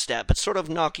back a step, but sort of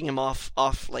knocking him off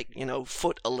like,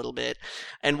 foot a little bit.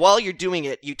 And while you're doing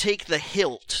it, you take the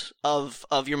hilt of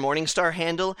your Morningstar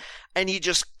handle and you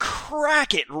just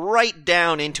crack it right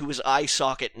down into his eye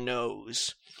socket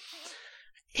nose.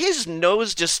 His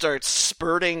nose just starts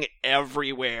spurting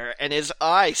everywhere, and his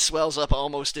eye swells up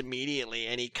almost immediately,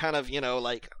 and he kind of,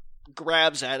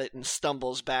 grabs at it and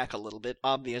stumbles back a little bit,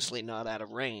 obviously not out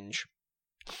of range.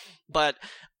 But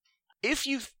if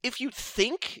you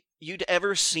think you'd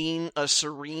ever seen a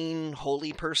serene,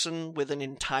 holy person with an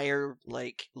entire,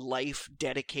 life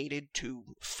dedicated to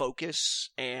focus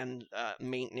and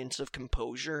maintenance of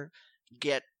composure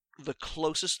get the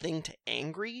closest thing to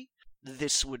angry,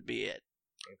 this would be it.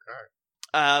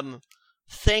 Okay.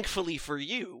 Thankfully for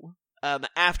you,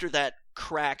 after that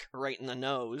crack right in the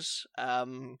nose,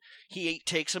 he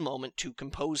takes a moment to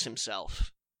compose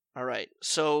himself. All right,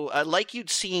 so like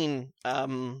you'd seen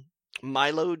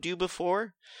Milo do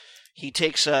before, he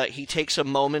takes a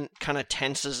moment, kind of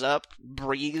tenses up,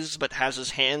 breathes, but has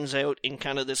his hands out in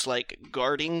kind of this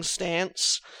guarding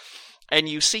stance, and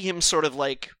you see him sort of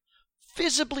like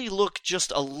visibly look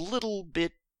just a little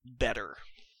bit better.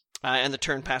 And the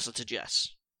turn passes to Jess.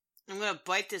 I'm gonna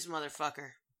bite this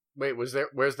motherfucker. Wait, was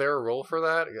there a roll for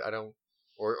that? I don't,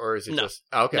 or is it No. just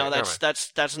okay? No, never mind.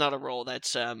 that's not a roll.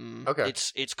 That's Okay.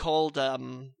 It's called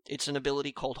it's an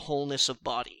ability called Wholeness of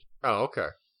Body. Oh, okay,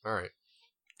 all right.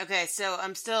 Okay,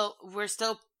 so we're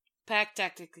still pack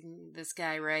tacticing this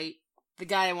guy, right? The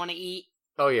guy I want to eat.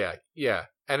 Oh yeah,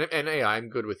 and yeah, I'm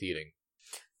good with eating.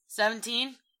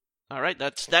 17. All right,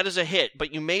 that is a hit,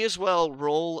 but you may as well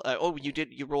roll.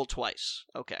 You rolled twice.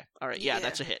 Okay, all right, yeah,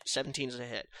 that's a hit. 17 is a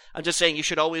hit. I'm just saying you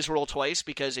should always roll twice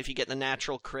because if you get the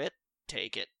natural crit,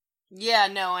 take it. Yeah,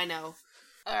 no, I know.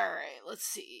 All right, let's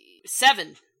see.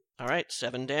 7. All right,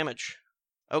 7 damage.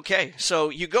 Okay, so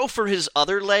you go for his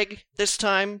other leg this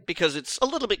time because it's a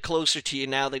little bit closer to you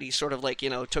now that he sort of like,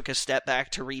 took a step back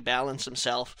to rebalance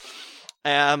himself.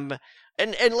 And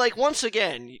like once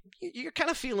again, you're kind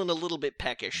of feeling a little bit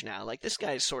peckish now. Like this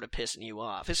guy's sort of pissing you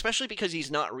off, especially because he's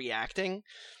not reacting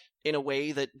in a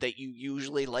way that you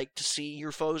usually like to see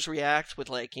your foes react with,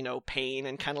 like, pain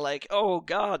and kind of like, oh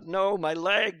god, no, my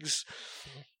legs.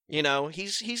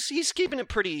 He's keeping it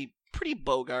pretty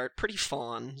Bogart, pretty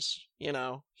Fawns,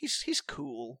 he's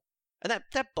cool. And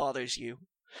that bothers you.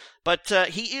 But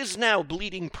he is now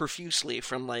bleeding profusely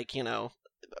from, like,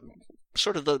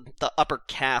 sort of the upper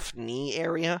calf knee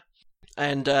area.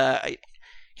 And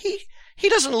he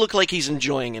doesn't look like he's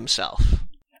enjoying himself.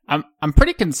 I'm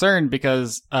pretty concerned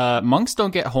because monks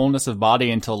don't get wholeness of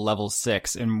body until level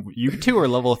 6, and you two are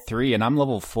level 3, and I'm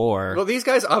level 4. Well, these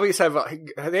guys obviously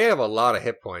have a lot of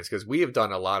hit points because we have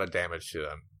done a lot of damage to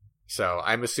them. So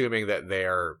I'm assuming that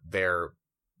they're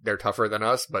tougher than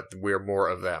us, but we're more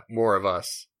of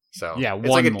us. So yeah,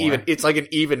 it's like an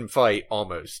even fight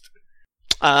almost.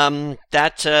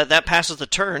 That passes the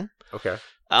turn. Okay.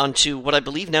 On to what I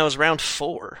believe now is round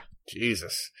 4.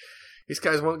 Jesus, these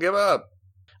guys won't give up.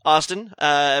 Austin,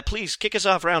 please kick us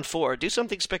off round 4. Do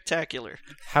something spectacular.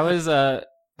 How is I'm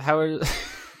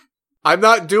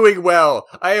not doing well.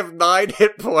 I have 9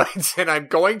 hit points, and I'm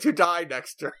going to die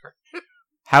next turn.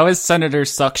 How is Senator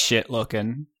Suckshit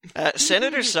looking?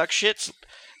 Senator Suckshit's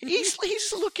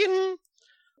he's looking.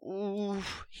 Ooh,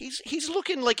 he's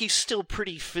looking like he's still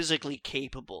pretty physically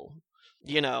capable.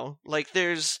 Like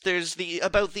there's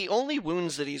about the only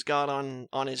wounds that he's got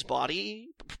on his body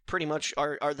pretty much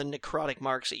are the necrotic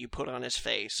marks that you put on his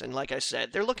face. And like I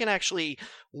said, they're looking actually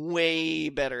way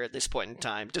better at this point in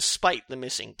time, despite the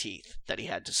missing teeth that he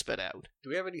had to spit out. Do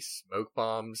we have any smoke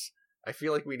bombs? I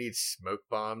feel like we need smoke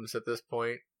bombs at this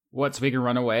point. What, so we can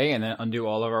run away and then undo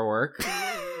all of our work?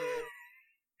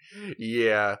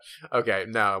 Yeah. Okay,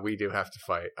 no, we do have to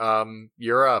fight.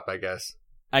 You're up, I guess.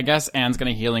 I guess Anne's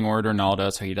gonna healing word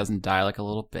Ronaldo so he doesn't die like a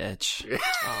little bitch.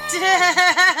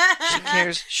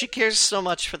 She cares so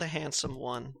much for the handsome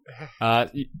one.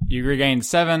 You regain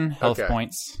 7 health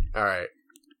points. All right.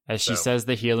 As she says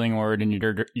the healing word in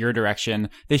your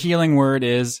direction. The healing word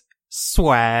is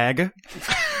swag.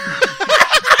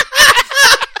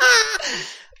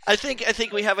 I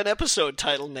think we have an episode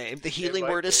title name. The healing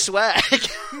word is swag.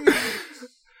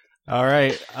 All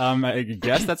right. I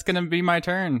guess that's gonna be my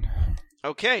turn.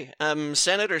 Okay.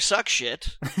 Senator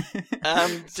Suckshit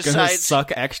decides gonna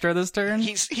suck extra this turn.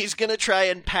 He's gonna try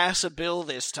and pass a bill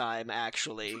this time,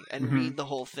 actually, and read the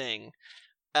whole thing.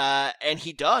 And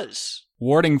he does.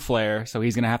 Warding flare, so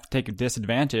he's gonna have to take a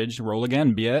disadvantage. Roll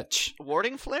again, bitch.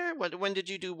 Warding flare? When did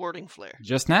you do warding flare?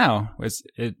 Just now.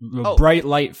 Bright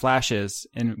light flashes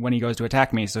and when he goes to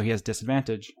attack me, so he has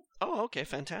disadvantage. Oh, okay,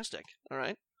 fantastic. All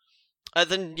right.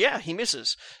 Then yeah, he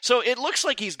misses. So it looks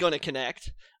like he's gonna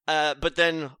connect, but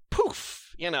then poof.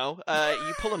 You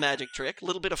pull a magic trick, a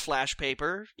little bit of flash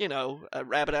paper, a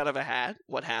rabbit out of a hat,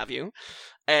 what have you.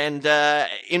 And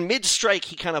in mid-strike,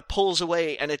 he kind of pulls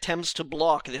away and attempts to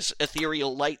block this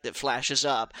ethereal light that flashes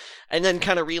up, and then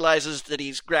kind of realizes that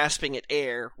he's grasping at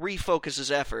air,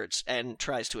 refocuses efforts, and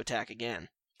tries to attack again.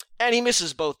 And he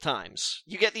misses both times.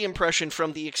 You get the impression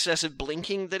from the excessive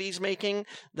blinking that he's making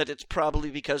that it's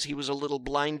probably because he was a little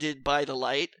blinded by the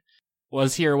light.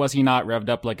 Was he or was he not revved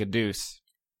up like a deuce?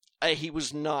 He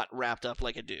was not wrapped up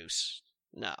like a deuce.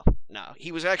 No.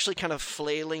 He was actually kind of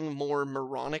flailing more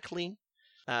moronically,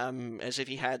 as if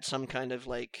he had some kind of,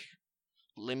 like,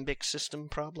 limbic system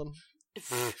problem.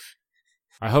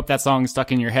 I hope that song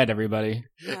stuck in your head, everybody.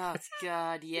 Oh,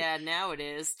 God, yeah, now it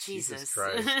is. Jesus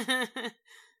Christ.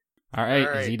 All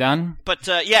right, is he done? But,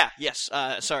 yes,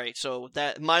 sorry, so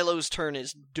that Milo's turn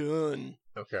is done.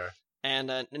 Okay.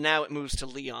 And now it moves to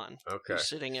Leon, Okay. who's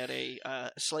sitting at a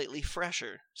slightly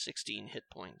fresher 16 hit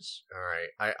points. All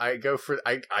right. I go for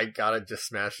I gotta just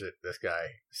smash this guy.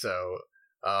 So,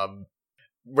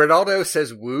 Ronaldo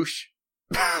says whoosh.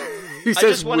 He says I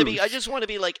just want to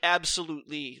be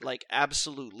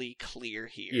absolutely clear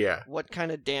here. Yeah. What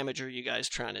kind of damage are you guys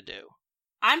trying to do?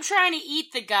 I'm trying to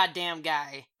eat the goddamn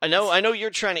guy. I know you're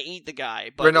trying to eat the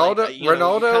guy, but Ronaldo you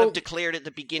kind of declared at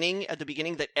the beginning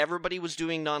that everybody was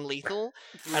doing non-lethal,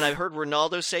 and I heard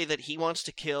Ronaldo say that he wants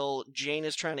to kill. Jane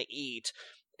is trying to eat.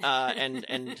 And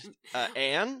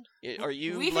Anne, are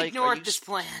you? We've ignored this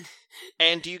plan.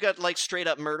 And do you got straight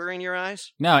up murder in your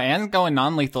eyes? No, Anne's going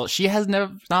non-lethal. She has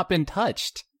not been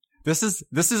touched. This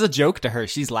is a joke to her.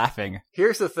 She's laughing.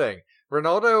 Here's the thing.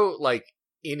 Ronaldo,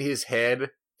 in his head,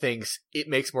 thinks it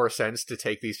makes more sense to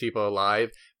take these people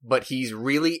alive, but he's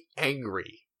really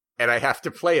angry, and I have to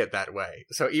play it that way.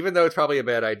 So even though it's probably a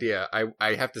bad idea,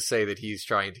 I have to say that he's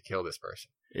trying to kill this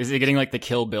person. Is he getting the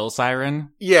Kill Bill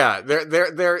siren? Yeah,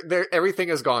 they're everything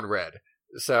has gone red.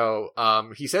 So,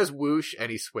 he says whoosh and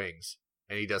he swings,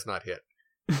 and he does not hit.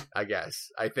 I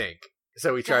think.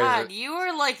 So he tries God, to... you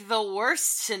are the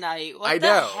worst tonight. What I the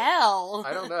know. hell?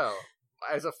 I don't know.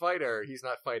 As a fighter, he's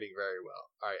not fighting very well.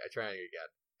 Alright, I try again.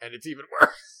 And it's even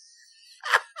worse.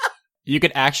 You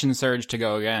could action surge to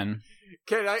go again.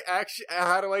 Can I actually...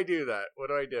 How do I do that? What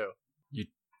do I do? You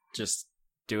just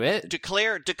do it?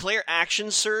 Declare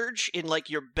action surge in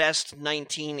your best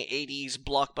 1980s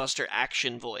blockbuster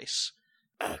action voice.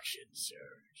 Action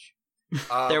surge.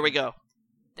 There we go.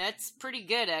 That's pretty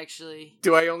good, actually.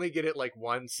 Do I only get it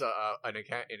once an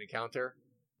encounter?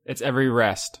 It's every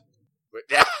rest.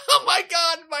 Oh my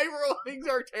god, my rollings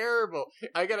are terrible.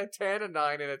 I got a 10, a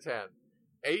 9, and a 10.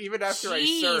 Even after I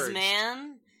surged. Jeez,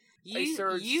 man. I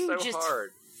surged so just hard.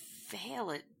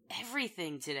 Fail at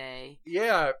everything today.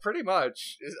 Yeah, pretty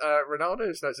much. Ronaldo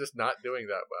is just not doing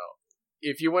that well.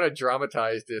 If you want to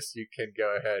dramatize this, you can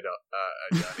go ahead,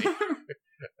 Johnny.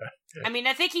 I mean,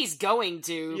 I think he's going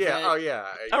to. Yeah, but... oh yeah.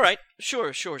 All right,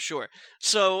 sure.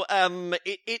 So,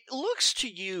 it looks to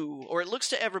you, or it looks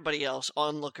to everybody else,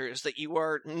 onlookers, that you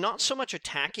are not so much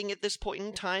attacking at this point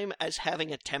in time as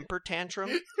having a temper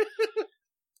tantrum.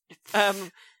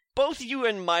 Both you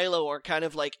and Milo are kind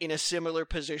of in a similar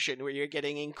position where you're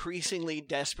getting increasingly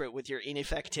desperate with your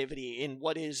ineffectivity in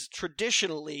what is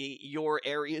traditionally your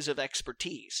areas of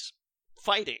expertise,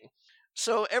 fighting.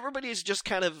 So everybody's just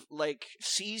kind of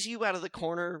sees you out of the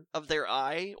corner of their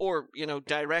eye, or,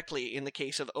 directly in the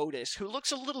case of Otis, who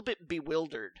looks a little bit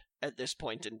bewildered at this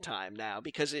point in time now,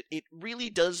 because it really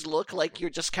does look like you're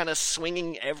just kind of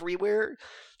swinging everywhere,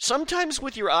 sometimes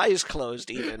with your eyes closed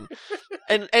even.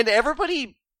 and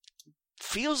everybody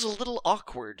feels a little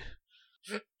awkward.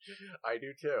 I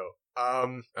do too.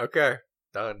 Okay,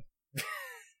 done.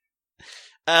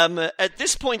 At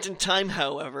this point in time,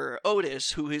 however,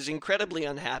 Otis, who is incredibly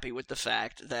unhappy with the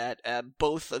fact that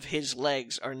both of his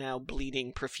legs are now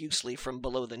bleeding profusely from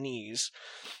below the knees,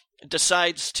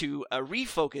 decides to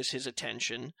refocus his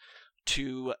attention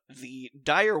to the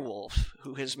direwolf,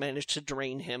 who has managed to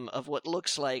drain him of what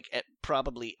looks like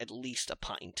probably at least a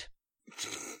pint.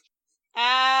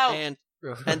 Ow!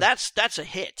 And that's a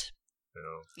hit.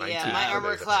 No, yeah, my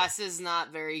armor class is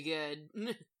not very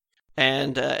good.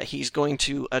 And he's going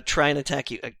to try and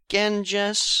attack you again,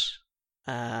 Jess.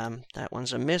 That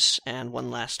one's a miss, and one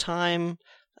last time.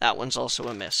 That one's also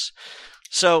a miss.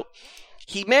 So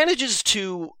he manages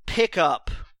to pick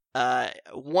up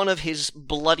one of his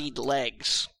bloodied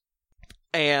legs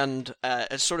and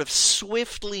sort of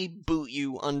swiftly boot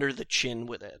you under the chin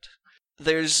with it.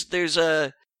 There's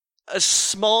a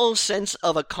small sense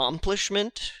of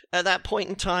accomplishment at that point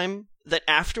in time, that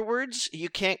afterwards you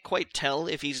can't quite tell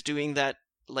if he's doing that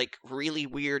really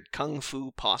weird kung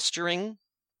fu posturing.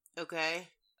 Okay.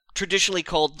 Traditionally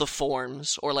called the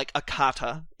forms, or a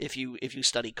kata if you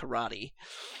study karate.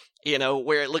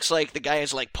 Where it looks like the guy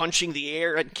is punching the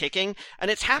air and kicking,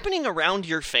 and it's happening around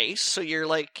your face, so you're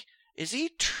is he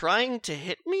trying to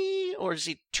hit me, or is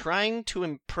he trying to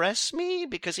impress me?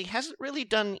 Because he hasn't really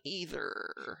done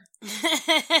either.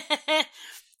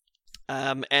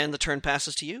 And the turn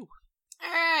passes to you.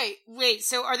 Alright, wait,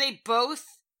 so are they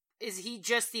both... Is he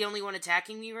just the only one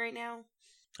attacking me right now?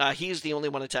 He's the only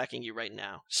one attacking you right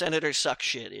now. Senator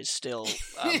Suckshit is still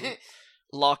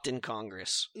locked in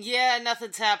Congress. Yeah,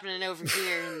 nothing's happening over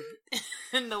here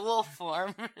in the wolf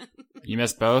form. You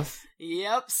missed both?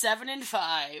 Yep, 7 and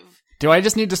 5. Do I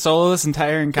just need to solo this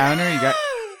entire encounter? You got...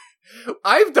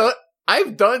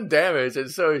 I've done damage, and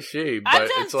so has she. But I've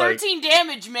done 13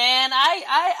 damage, man.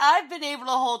 I've been able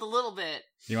to hold a little bit.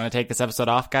 You want to take this episode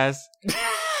off, guys?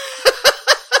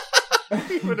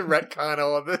 You would retcon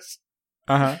all of this.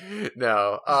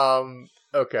 No.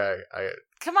 Okay.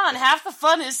 Come on, half the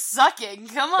fun is sucking.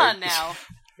 Come on now.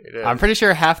 It is. I'm pretty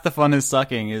sure Half the Fun is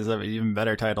Sucking is an even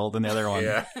better title than the other one.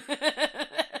 Yeah.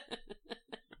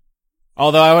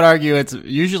 Although I would argue it's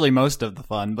usually most of the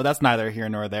fun, but that's neither here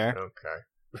nor there.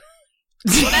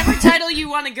 Okay. Whatever title you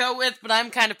want to go with, but I'm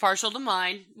kind of partial to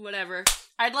mine. Whatever.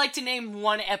 I'd like to name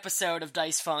one episode of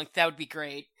Dice Funk. That would be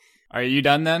great. Are you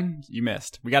done then? You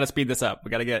missed. We got to speed this up. We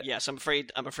got to get. Yes, I'm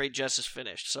afraid Jess is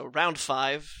finished. So round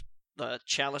 5, the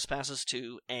chalice passes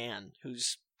to Anne,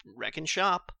 who's wrecking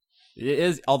shop. It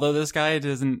is, although this guide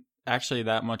isn't actually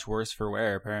that much worse for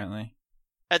wear, apparently.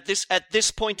 At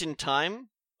this point in time,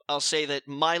 I'll say that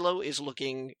Milo is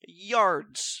looking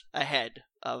yards ahead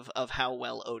of how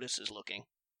well Otis is looking.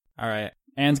 All right.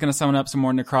 Anne's going to summon up some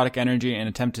more necrotic energy and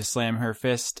attempt to slam her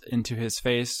fist into his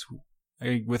face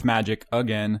with magic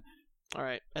again. All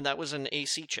right, and that was an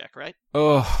AC check, right?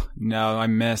 Oh, no, I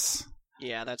miss.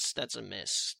 Yeah, that's a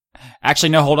miss. Actually,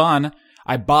 no, hold on.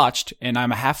 I botched, and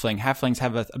I'm a halfling. Halflings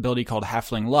have an ability called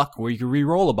Halfling Luck, where you can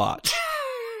re-roll a botch.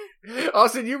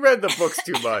 Austin, you read the books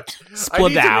too much. I need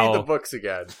Split to read out. the books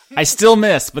again. I still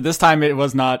missed, but this time it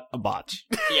was not a botch.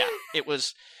 Yeah, it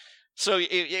was. So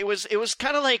it was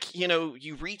kind of like,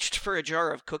 you reached for a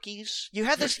jar of cookies. You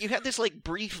had this like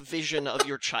brief vision of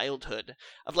your childhood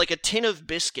of like a tin of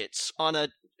biscuits on a,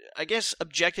 I guess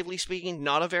objectively speaking,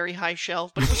 not a very high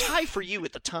shelf, but it was high for you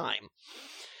at the time.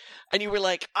 And you were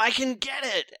like, I can get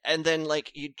it. And then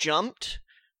like you jumped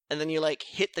and then you like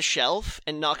hit the shelf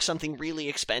and knocked something really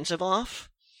expensive off.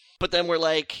 But then we're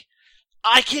like,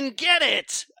 I can get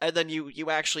it. And then you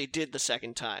actually did the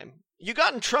second time. You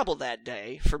got in trouble that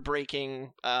day for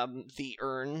breaking the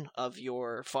urn of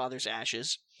your father's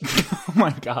ashes. Oh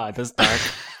my god, that's dark.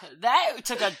 That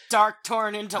took a dark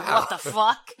turn into what the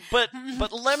fuck? But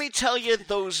let me tell you,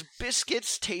 those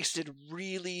biscuits tasted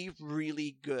really,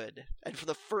 really good. And for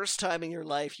the first time in your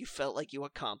life, you felt like you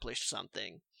accomplished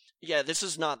something. Yeah, this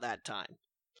is not that time.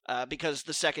 Because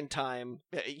the second time,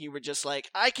 you were just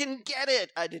like, I can get it!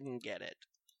 I didn't get it.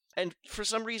 And for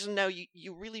some reason now,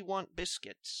 you really want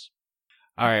biscuits.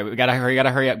 All right, we gotta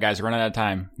hurry up, guys. We're running out of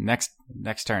time. Next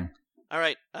turn. All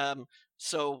right.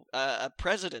 So a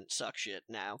president suck shit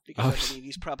now because I believe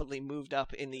he's probably moved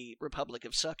up in the Republic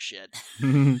of Suck Shit.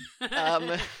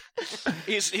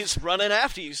 He's running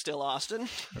after you still, Austin.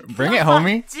 Bring it,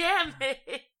 homie. Damn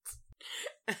it!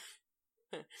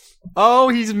 Oh,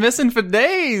 he's missing for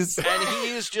days. And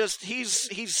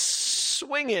he's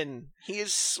swinging. He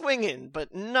is swinging,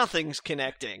 but nothing's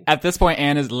connecting. At this point,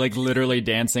 Anne is like literally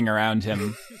dancing around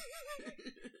him.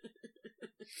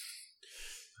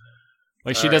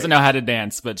 Like she doesn't know how to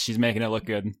dance, but she's making it look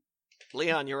good.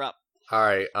 Leon, you're up. All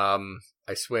right,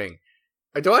 I swing.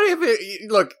 Do I have it?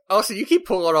 Look, also, you keep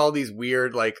pulling all these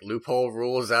weird, like, loophole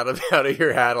rules out of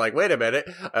your hat. Like, wait a minute,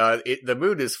 the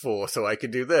moon is full, so I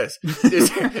can do this. Is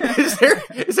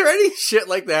there any shit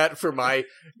like that for my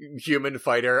human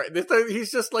fighter?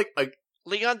 He's just like a...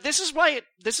 Leon, this is why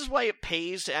it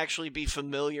pays to actually be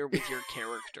familiar with your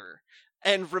character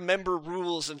and remember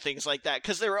rules and things like that,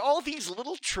 because there are all these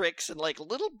little tricks and like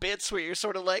little bits where you're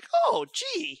sort of like, oh,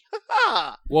 gee,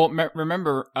 ha. Well,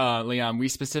 remember, Leon, we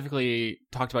specifically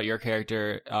talked about your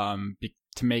character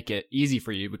to make it easy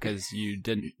for you because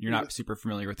you're not super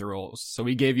familiar with the rules. So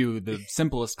we gave you the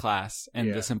simplest class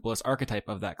and the simplest archetype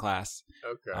of that class.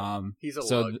 Okay. He's a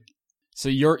lug. So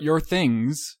your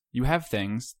things, you have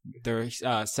things. They're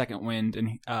second wind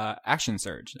and action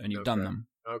surge, and you've done them.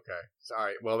 Okay.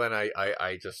 Sorry. Well, then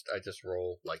I just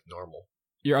roll like normal.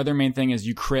 Your other main thing is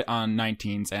you crit on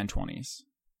 19s and 20s.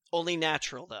 Only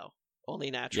natural, though. Only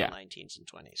natural 19s and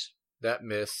 20s. That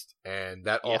missed, and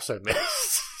that also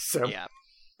missed. So. Yeah.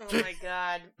 Oh my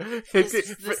god.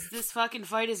 This fucking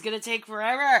fight is gonna take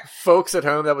forever. Folks at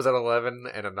home, that was an 11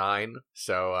 and a 9.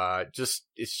 So this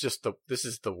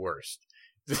is the worst.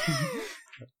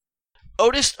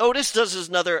 Otis does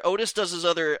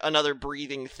another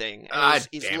breathing thing. And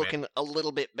he's looking a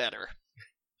little bit better.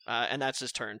 And that's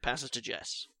his turn. Passes to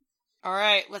Jess. All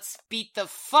right, let's beat the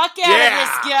fuck out of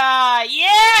this guy.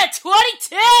 Yeah,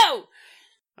 22. All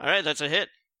right, that's a hit.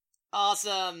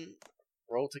 Awesome.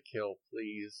 Roll to kill,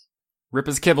 please. Rip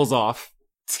his kibbles off.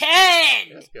 10.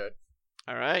 That's good.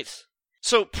 All right.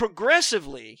 So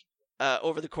progressively,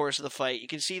 over the course of the fight, you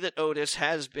can see that Otis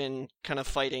has been kind of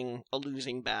fighting a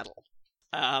losing battle.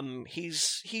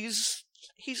 He's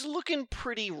looking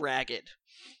pretty ragged.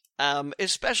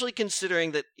 Especially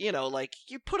considering that,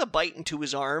 you put a bite into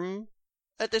his arm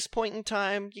at this point in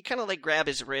time. You kind of like grab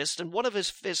his wrist, and one of his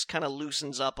fists kind of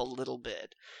loosens up a little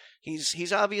bit.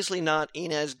 He's obviously not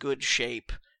in as good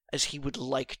shape as he would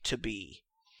like to be.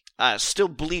 Still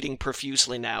bleeding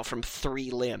profusely now from 3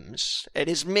 limbs, and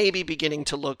is maybe beginning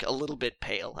to look a little bit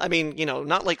pale. I mean,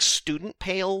 not like student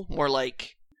pale, more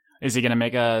like... Is he going to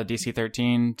make a DC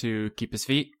 13 to keep his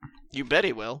feet? You bet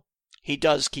he will. He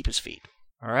does keep his feet.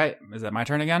 All right. Is that my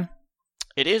turn again?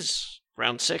 It is.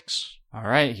 Round 6. All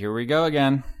right. Here we go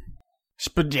again.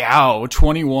 Spadow,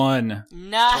 21.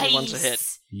 Nice. 21's a hit.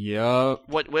 Yup.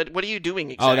 What are you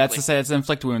doing exactly? Oh, that's to say it's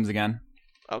inflict wounds again.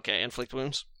 Okay, inflict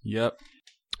wounds. Yep.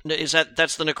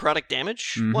 That's the necrotic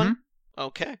damage one?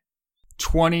 Okay.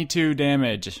 22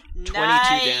 damage. 22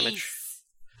 Nice. damage.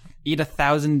 Eat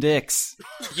 1,000 dicks.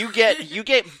 You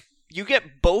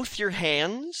get both your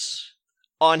hands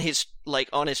on his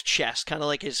chest, kind of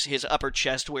like his upper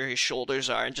chest where his shoulders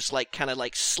are, and just kind of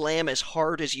slam as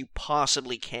hard as you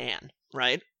possibly can,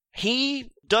 right? He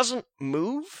doesn't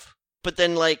move, but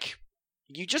then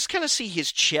you just kind of see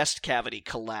his chest cavity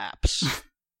collapse.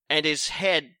 And his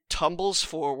head tumbles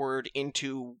forward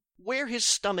into where his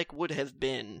stomach would have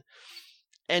been.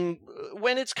 And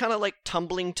when it's kind of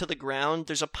tumbling to the ground,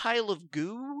 there's a pile of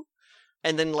goo,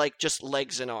 and then just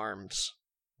legs and arms.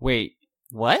 Wait,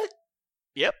 what?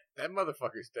 Yep. That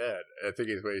motherfucker's dead. I think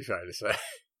is what he's trying to say.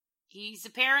 He's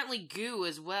apparently goo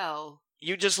as well.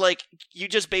 You just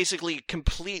basically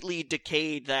completely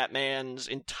decayed that man's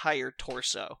entire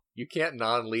torso. You can't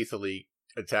non-lethally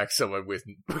attack someone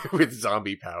with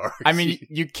zombie powers. I mean,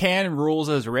 you can rules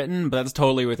as written, but that's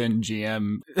totally within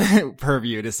GM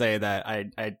purview to say that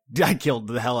I killed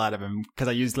the hell out of him because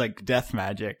I used death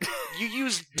magic. You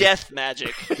use death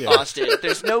magic, Austin.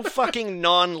 There's no fucking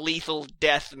non-lethal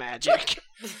death magic.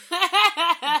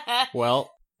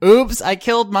 Well, oops, I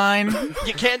killed mine.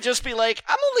 You can't just be like,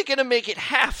 I'm only gonna make it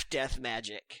half death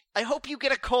magic. I hope you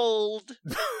get a cold.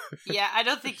 Yeah, I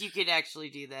don't think you could actually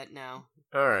do that now.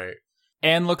 All right.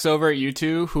 Anne looks over at you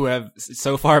two, who have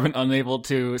so far been unable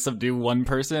to subdue one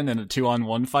person in a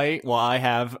 2-on-1 fight, while I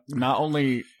have not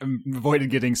only avoided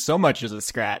getting so much as a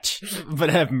scratch, but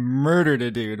have murdered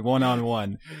a dude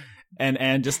 1-on-1. And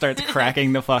Anne just starts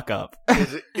cracking the fuck up.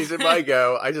 Is it my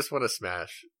go? I just want to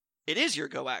smash. It is your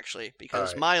go, actually, because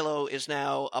All right. Milo is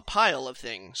now a pile of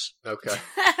things. Okay.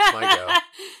 My go.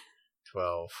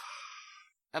 12.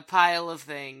 A pile of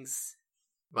things.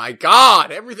 My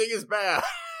God, everything is bad.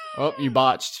 Oh, you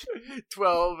botched.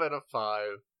 12 and a 5.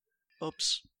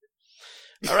 Oops.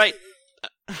 All right.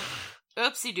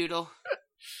 Oopsie doodle.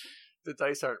 The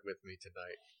dice aren't with me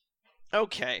tonight.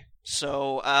 Okay.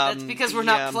 So That's because we're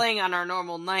not playing on our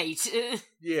normal night.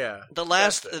 Yeah. the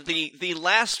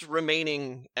last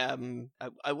remaining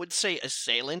I would say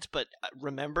assailant, but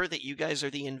remember that you guys are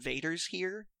the invaders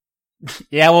here.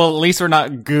 Yeah, well, at least we're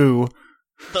not goo.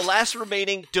 The last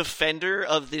remaining defender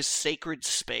of this sacred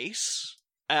space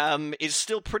is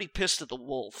still pretty pissed at the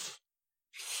wolf.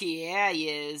 Yeah, he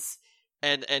is.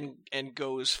 And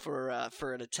goes for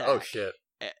an attack. Oh shit.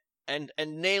 And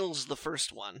nails the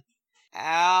first one.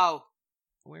 Ow.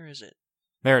 Where is it?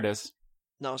 There it is.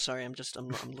 No, sorry, I'm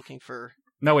looking for...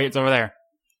 No, wait, it's over there.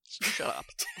 Shut up.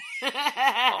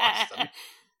 Awesome.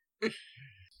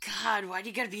 God, why do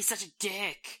you gotta be such a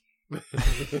dick?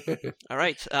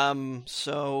 Alright,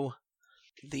 so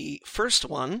the first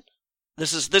one,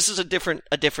 this is a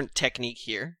different technique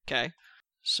here, okay?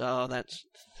 So that's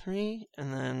 3,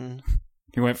 and then...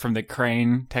 He went from the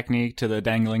crane technique to the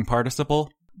dangling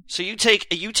participle. So you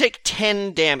take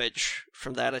 10 damage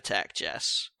from that attack,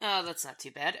 Jess. Oh, that's not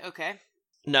too bad. Okay.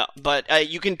 No, but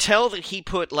you can tell that he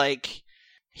put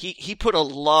he put a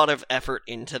lot of effort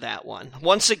into that one.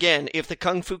 Once again, if the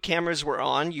Kung Fu cameras were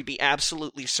on, you'd be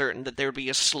absolutely certain that there'd be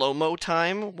a slow-mo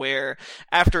time where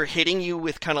after hitting you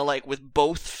with with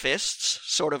both fists,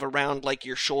 sort of around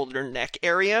your shoulder neck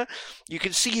area, you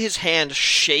can see his hand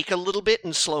shake a little bit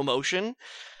in slow motion.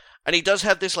 And he does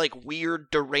have this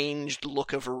weird deranged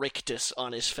look of rictus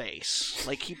on his face.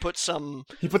 He put some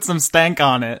stank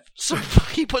on it.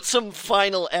 He put some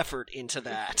final effort into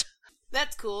that.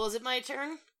 That's cool. Is it my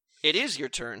turn? It is your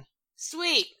turn.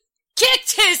 Sweet.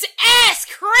 Kicked his ass,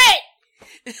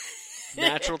 crit!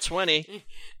 Natural 20.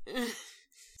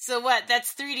 So what?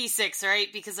 That's 3d6,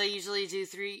 right? Because I usually do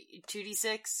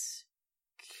 2d6.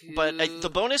 But the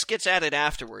bonus gets added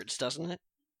afterwards, doesn't it?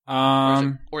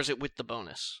 Or is it with the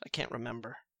bonus? I can't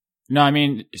remember. No, I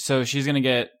mean, so she's gonna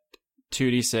get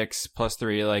 2d6 plus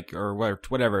 3, or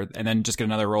whatever, and then just get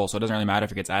another roll. So it doesn't really matter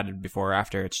if it gets added before or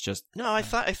after. It's just no. I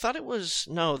thought it was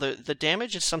no. The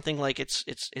damage is something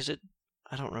is it?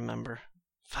 I don't remember.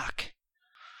 Fuck.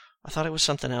 I thought it was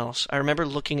something else. I remember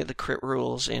looking at the crit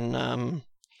rules in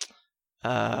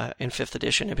 5th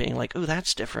edition and being like, "Ooh,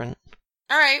 that's different."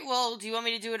 All right. Well, do you want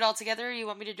me to do it all together, or do you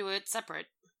want me to do it separate?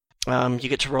 You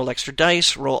get to roll extra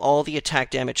dice, roll all the attack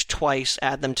damage twice,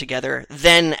 add them together,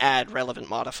 then add relevant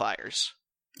modifiers.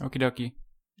 Okie dokie.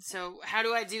 So how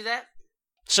do I do that?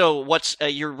 So what's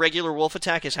your regular wolf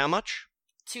attack is how much?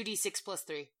 2d6 plus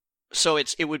 3. So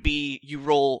it would be you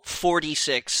roll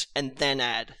 4d6 and then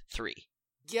add 3.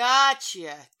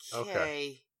 Gotcha.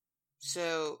 Okay.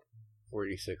 So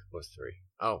 46 plus 3.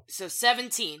 Oh. So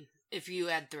 17 if you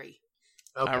add 3.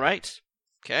 Okay. All right.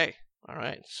 Okay. All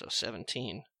right. So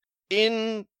 17.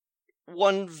 In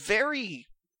one very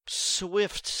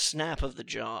swift snap of the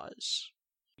jaws,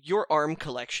 your arm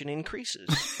collection increases.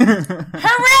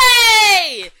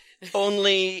 Hooray!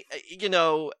 Only,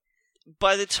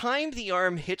 by the time the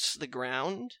arm hits the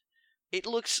ground, it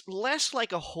looks less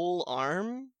like a whole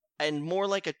arm and more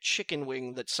like a chicken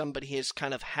wing that somebody has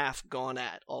kind of half gone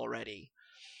at already.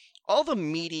 All the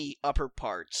meaty upper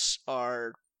parts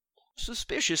are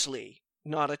suspiciously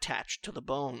not attached to the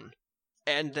bone.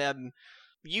 And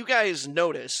you guys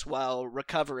notice while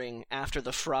recovering after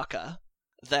the fracas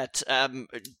that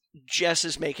Jess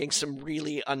is making some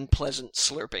really unpleasant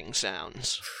slurping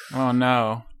sounds. Oh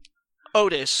no.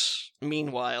 Otis,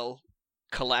 meanwhile,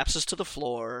 collapses to the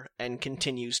floor and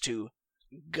continues to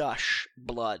gush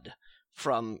blood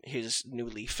from his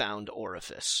newly found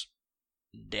orifice.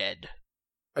 Dead.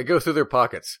 I go through their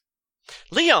pockets.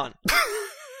 Leon!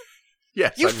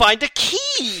 Yes. You find a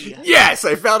key! Yes,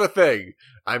 I found a thing.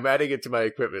 I'm adding it to my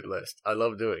equipment list. I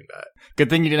love doing that. Good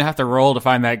thing you didn't have to roll to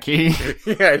find that key.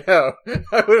 Yeah, I know.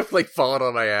 I would have fallen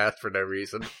on my ass for no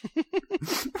reason.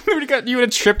 You would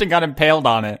have tripped and got impaled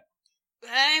on it.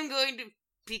 I'm going to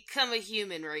become a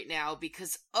human right now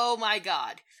because, oh my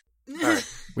god. Right.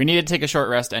 We need to take a short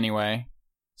rest anyway,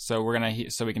 so we're gonna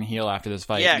so we can heal after this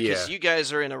fight. Yeah, because Yeah. you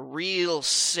guys are in a real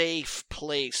safe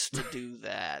place to do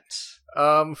that.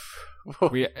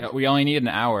 We only need an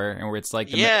hour, and it's like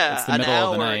it's the an middle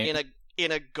hour of the night.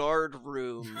 in a guard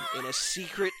room in a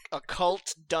secret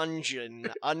occult dungeon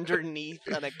underneath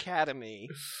an academy.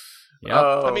 Yep.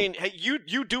 I mean, hey,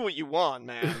 you do what you want,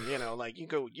 man.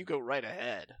 You go right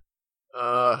ahead.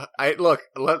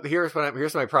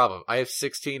 Here's my problem. I have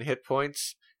 16 hit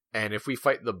points, and if we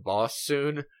fight the boss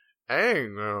soon, I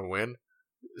ain't gonna win.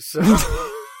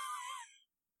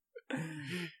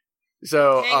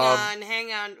 So,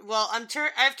 Hang on. Well,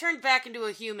 I've turned back into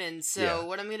a human, so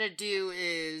what I'm gonna do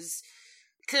is,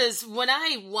 because when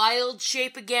I wild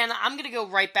shape again, I'm gonna go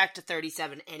right back to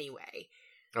 37 anyway.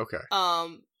 Okay.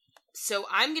 So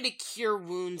I'm gonna cure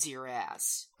wounds your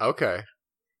ass. Okay.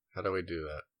 How do we do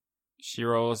that? She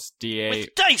rolls D8.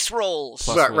 With dice rolls!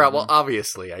 Plus Right, well, wisdom.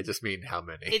 obviously, I just mean how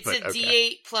many. It's but a okay.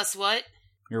 D8 plus what?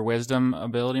 Your wisdom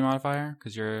ability modifier,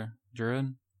 because you're a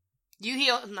druid. You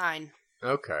heal 9.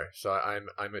 Okay, so I'm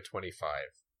at 25.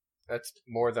 That's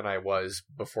more than I was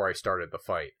before I started the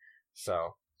fight.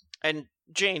 So, And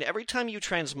Jane, every time you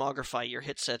transmogrify, your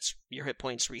hit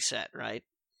points reset, right?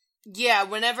 Yeah,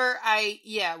 whenever I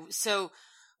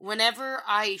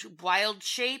wild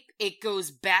shape, it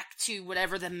goes back to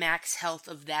whatever the max health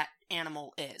of that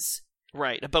animal is.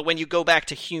 Right, but when you go back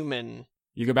to human,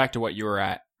 You go back to what you were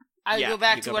at. I go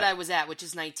back you to go what back. I was at, which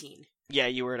is 19. yeah,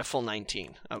 you were at a full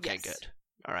 19. Okay, Yes. good.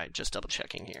 All right, just double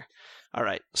checking here. All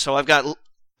right, so I've got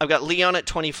Leon at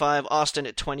 25, Austin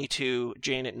at 22,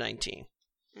 Jane at 19.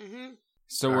 Mm-hmm.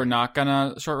 So All we're right. not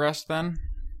gonna short rest then?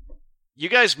 You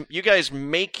guys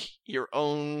make your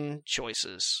own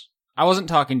choices. I wasn't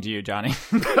talking to you, Johnny.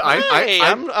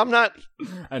 I'm not.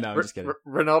 I know, I'm just kidding.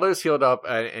 Ronaldo's healed up,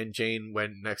 and Jane,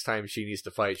 when next time she needs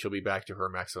to fight, she'll be back to her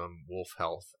maximum wolf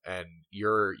health. And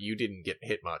you didn't get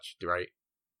hit much, right?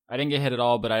 I didn't get hit at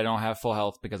all, but I don't have full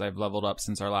health because I've leveled up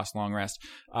since our last long rest.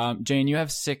 Jane, you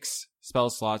have 6 spell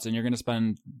slots, and you're going to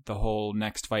spend the whole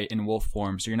next fight in wolf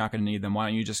form, so you're not going to need them. Why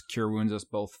don't you just cure wounds us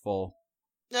both full?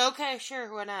 Okay,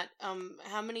 sure, why not?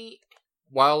 How many?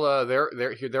 While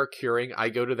they're curing, I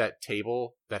go to that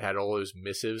table that had all those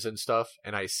missives and stuff,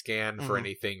 and I scan for Mhm.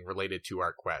 anything related to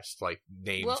our quest, like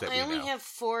names Well, that we I only know. have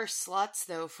 4 slots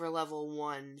though for level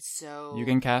 1, so You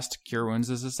can cast cure wounds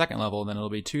as a second level, then it'll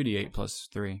be 2d8 plus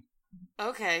 3.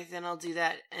 Okay, then I'll do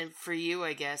that. And for you,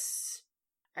 I guess.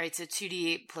 All right, so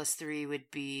 2d8 plus 3 would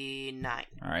be 9.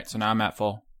 All right, so now I'm at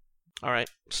full. All right,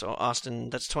 so Austin,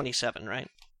 that's 27, right?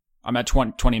 I'm at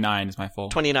 29 is my full.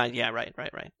 29, yeah, right.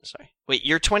 Sorry. Wait,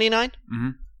 you're 29? Mm-hmm.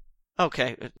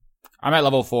 Okay, I'm at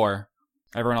level 4.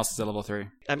 Everyone else is at level 3.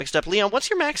 I mixed up. Leon,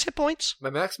 what's your max hit points? My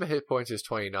maximum hit points is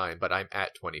 29, but I'm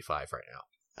at 25 right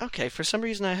now. Okay, for some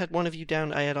reason I had one of you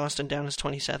down. I had Austin down as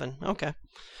 27. Okay.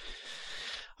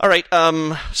 All right.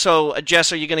 So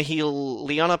Jess, are you going to heal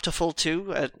Leon up to full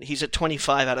 2? He's at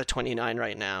 25 out of 29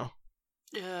 right now.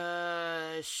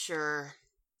 Sure.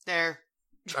 There.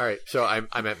 All right, so I'm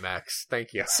at max.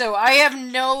 Thank you. So I have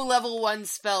no level 1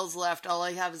 spells left. All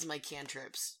I have is my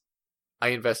cantrips. I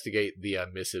investigate the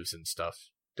missives and stuff.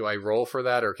 Do I roll for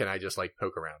that, or can I just, like,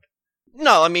 poke around?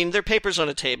 No, I mean, they're papers on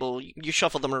a table. You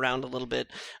shuffle them around a little bit.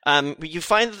 You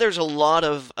find that there's a lot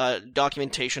of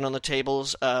documentation on the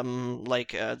tables.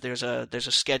 There's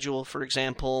a schedule, for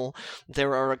example.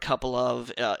 There are a couple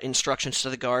of instructions to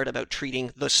the guard about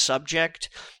treating the subject.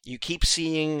 You keep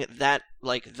seeing that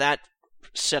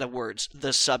set of words: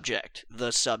 the subject,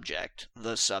 the subject,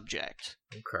 the subject.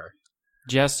 Okay.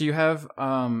 Jess, you have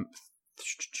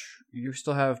you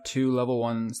still have 2 level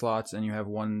 1 slots, and you have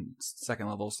 1 second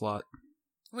level slot.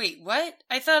 Wait, what?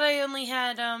 I thought I only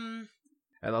had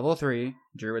At level 3,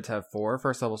 druids have 4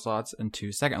 first level slots and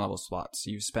 2 second level slots.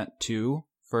 You've spent 2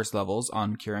 first levels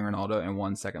on curing Ronaldo and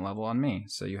 1 second level on me,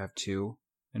 so you have 2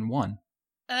 and 1.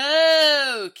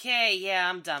 Okay, yeah,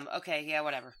 I'm dumb. Okay, yeah,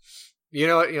 whatever. You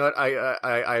know what?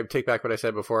 I take back what I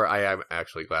said before. I am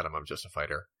actually glad I'm just a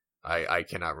fighter. I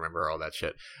cannot remember all that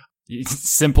shit.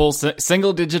 Simple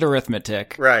single-digit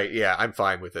arithmetic. Right, yeah, I'm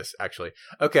fine with this, actually.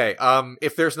 Okay,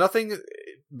 if there's nothing...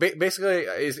 Basically,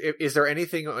 is there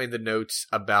anything in the notes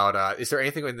about... is there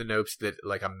anything in the notes that,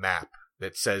 like, a map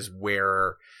that says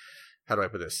where... How do I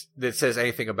put this? That says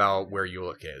anything about where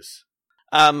Ulick is?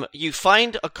 You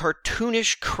find a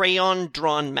cartoonish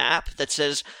crayon-drawn map that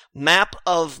says, "Map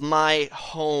of my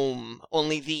home,"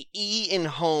 only the E in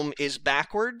home is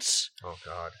backwards. Oh,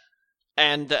 God.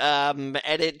 And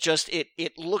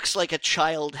it looks like a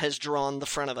child has drawn the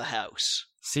front of a house.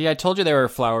 See, I told you there were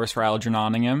flowers for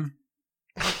Algernoning him.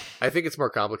 I think it's more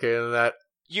complicated than that.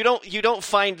 You don't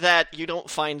find that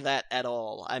at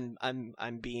all.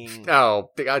 I'm being Oh,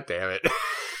 God damn it.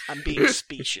 I'm being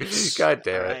specious. God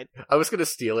damn it. Right? I was gonna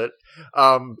steal it,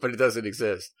 but it doesn't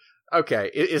exist. Okay,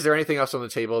 is there anything else on the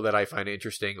table that I find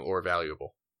interesting or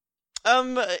valuable?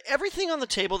 Everything on the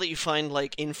table that you find,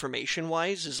 like,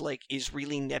 information-wise is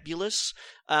really nebulous.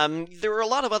 There are a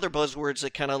lot of other buzzwords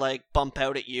that kind of, like, bump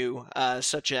out at you,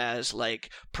 such as,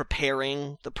 like,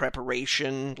 preparing, the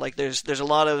preparation. Like, there's a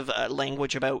lot of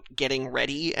language about getting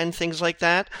ready and things like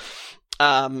that.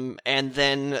 And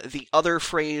then the other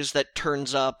phrase that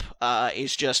turns up,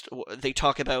 is just, they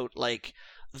talk about, like,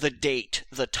 the date,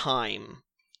 the time,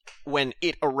 when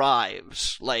it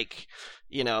arrives, like,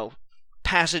 you know,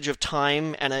 passage of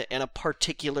time and a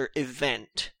particular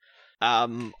event.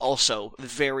 Also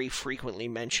very frequently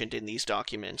mentioned in these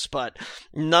documents, but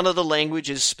none of the language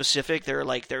is specific. There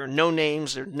are no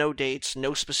names, there are no dates,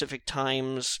 no specific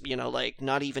times, you know, like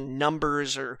not even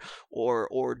numbers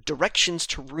or directions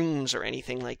to rooms or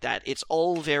anything like that. It's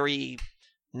all very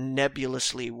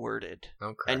nebulously worded.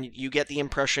 Okay. And you get the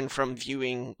impression from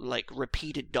viewing, like,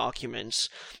 repeated documents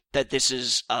that this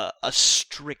is a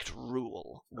strict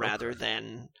rule rather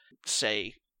than,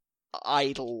 say,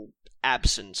 idle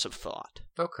absence of thought.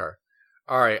 Okay.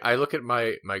 All right. I look at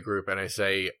my group and I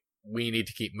say, we need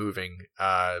to keep moving.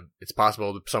 It's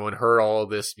possible that someone heard all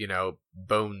this, you know,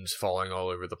 bones falling all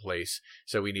over the place.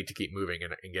 So we need to keep moving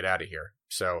and get out of here.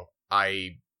 So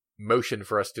I motion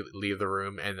for us to leave the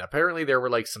room, and apparently there were,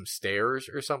 like, some stairs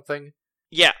or something.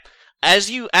 Yeah.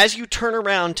 As you turn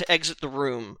around to exit the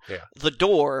room, the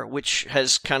door, which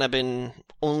has kind of been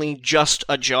only just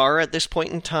ajar at this point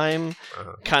in time,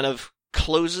 kind of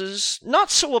closes,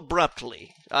 not so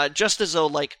abruptly, just as though,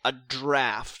 like, a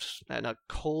draft and a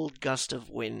cold gust of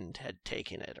wind had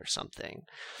taken it or something.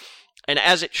 And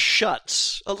as it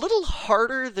shuts, a little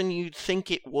harder than you'd think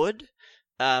it would,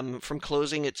 from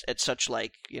closing it at such,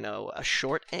 like, you know, a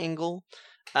short angle,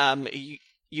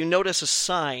 you notice a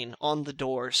sign on the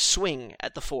door swing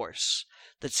at the force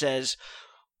that says,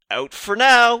 "Out for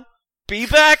now, be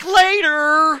back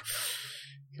later!"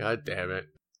 God damn it.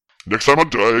 Next time on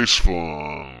Dice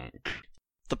Funk.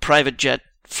 The private jet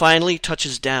finally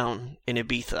touches down in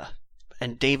Ibiza,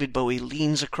 and David Bowie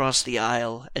leans across the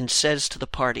aisle and says to the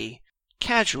party,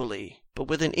 casually, but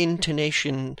with an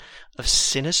intonation of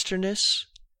sinisterness,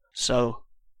 "So,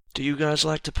 do you guys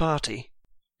like to party?"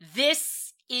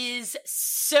 This is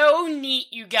so neat,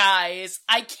 you guys.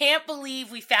 I can't believe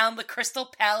we found the Crystal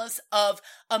Palace of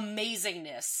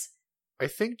amazingness. I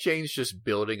think Jane's just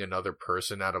building another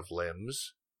person out of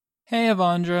limbs. Hey,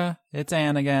 Avandra, it's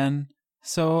Anne again.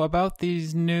 So, about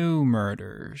these new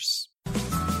murders.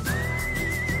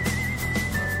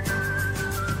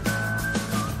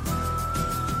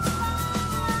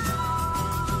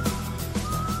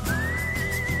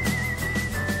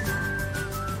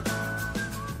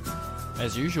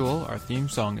 As usual, our theme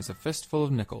song is A Fistful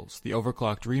of Nickels, the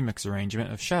overclocked remix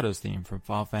arrangement of Shadow's theme from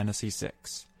Final Fantasy VI.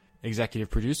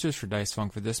 Executive producers for Dice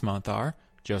Funk for this month are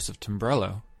Joseph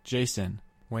Tombrello, Jason,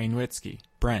 Wayne Witzke,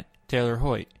 Brent, Taylor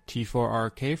Hoyt,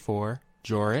 T4RK4,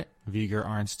 Jorit, Viger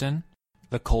Arnston,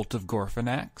 The Cult of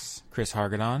Gorfanax, Chris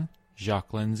Hargadon,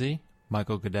 Jacques Lindsay,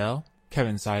 Michael Goodell,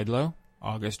 Kevin Seidlow,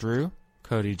 August Rue,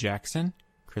 Cody Jackson,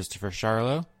 Christopher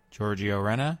Charlo, Giorgio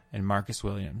Renna, and Marcus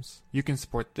Williams. You can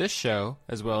support this show,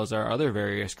 as well as our other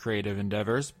various creative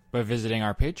endeavors, by visiting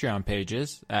our Patreon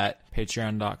pages at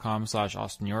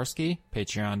patreon.com/AustinYorsky,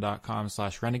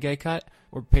 patreon.com/RenegadeCut,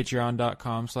 or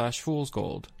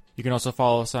patreon.com/FoolsGold. You can also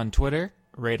follow us on Twitter,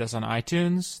 rate us on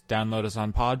iTunes, download us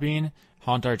on Podbean,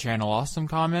 haunt our channel awesome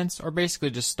comments, or basically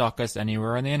just stalk us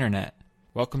anywhere on the internet.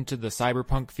 Welcome to the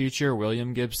cyberpunk future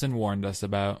William Gibson warned us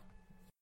about.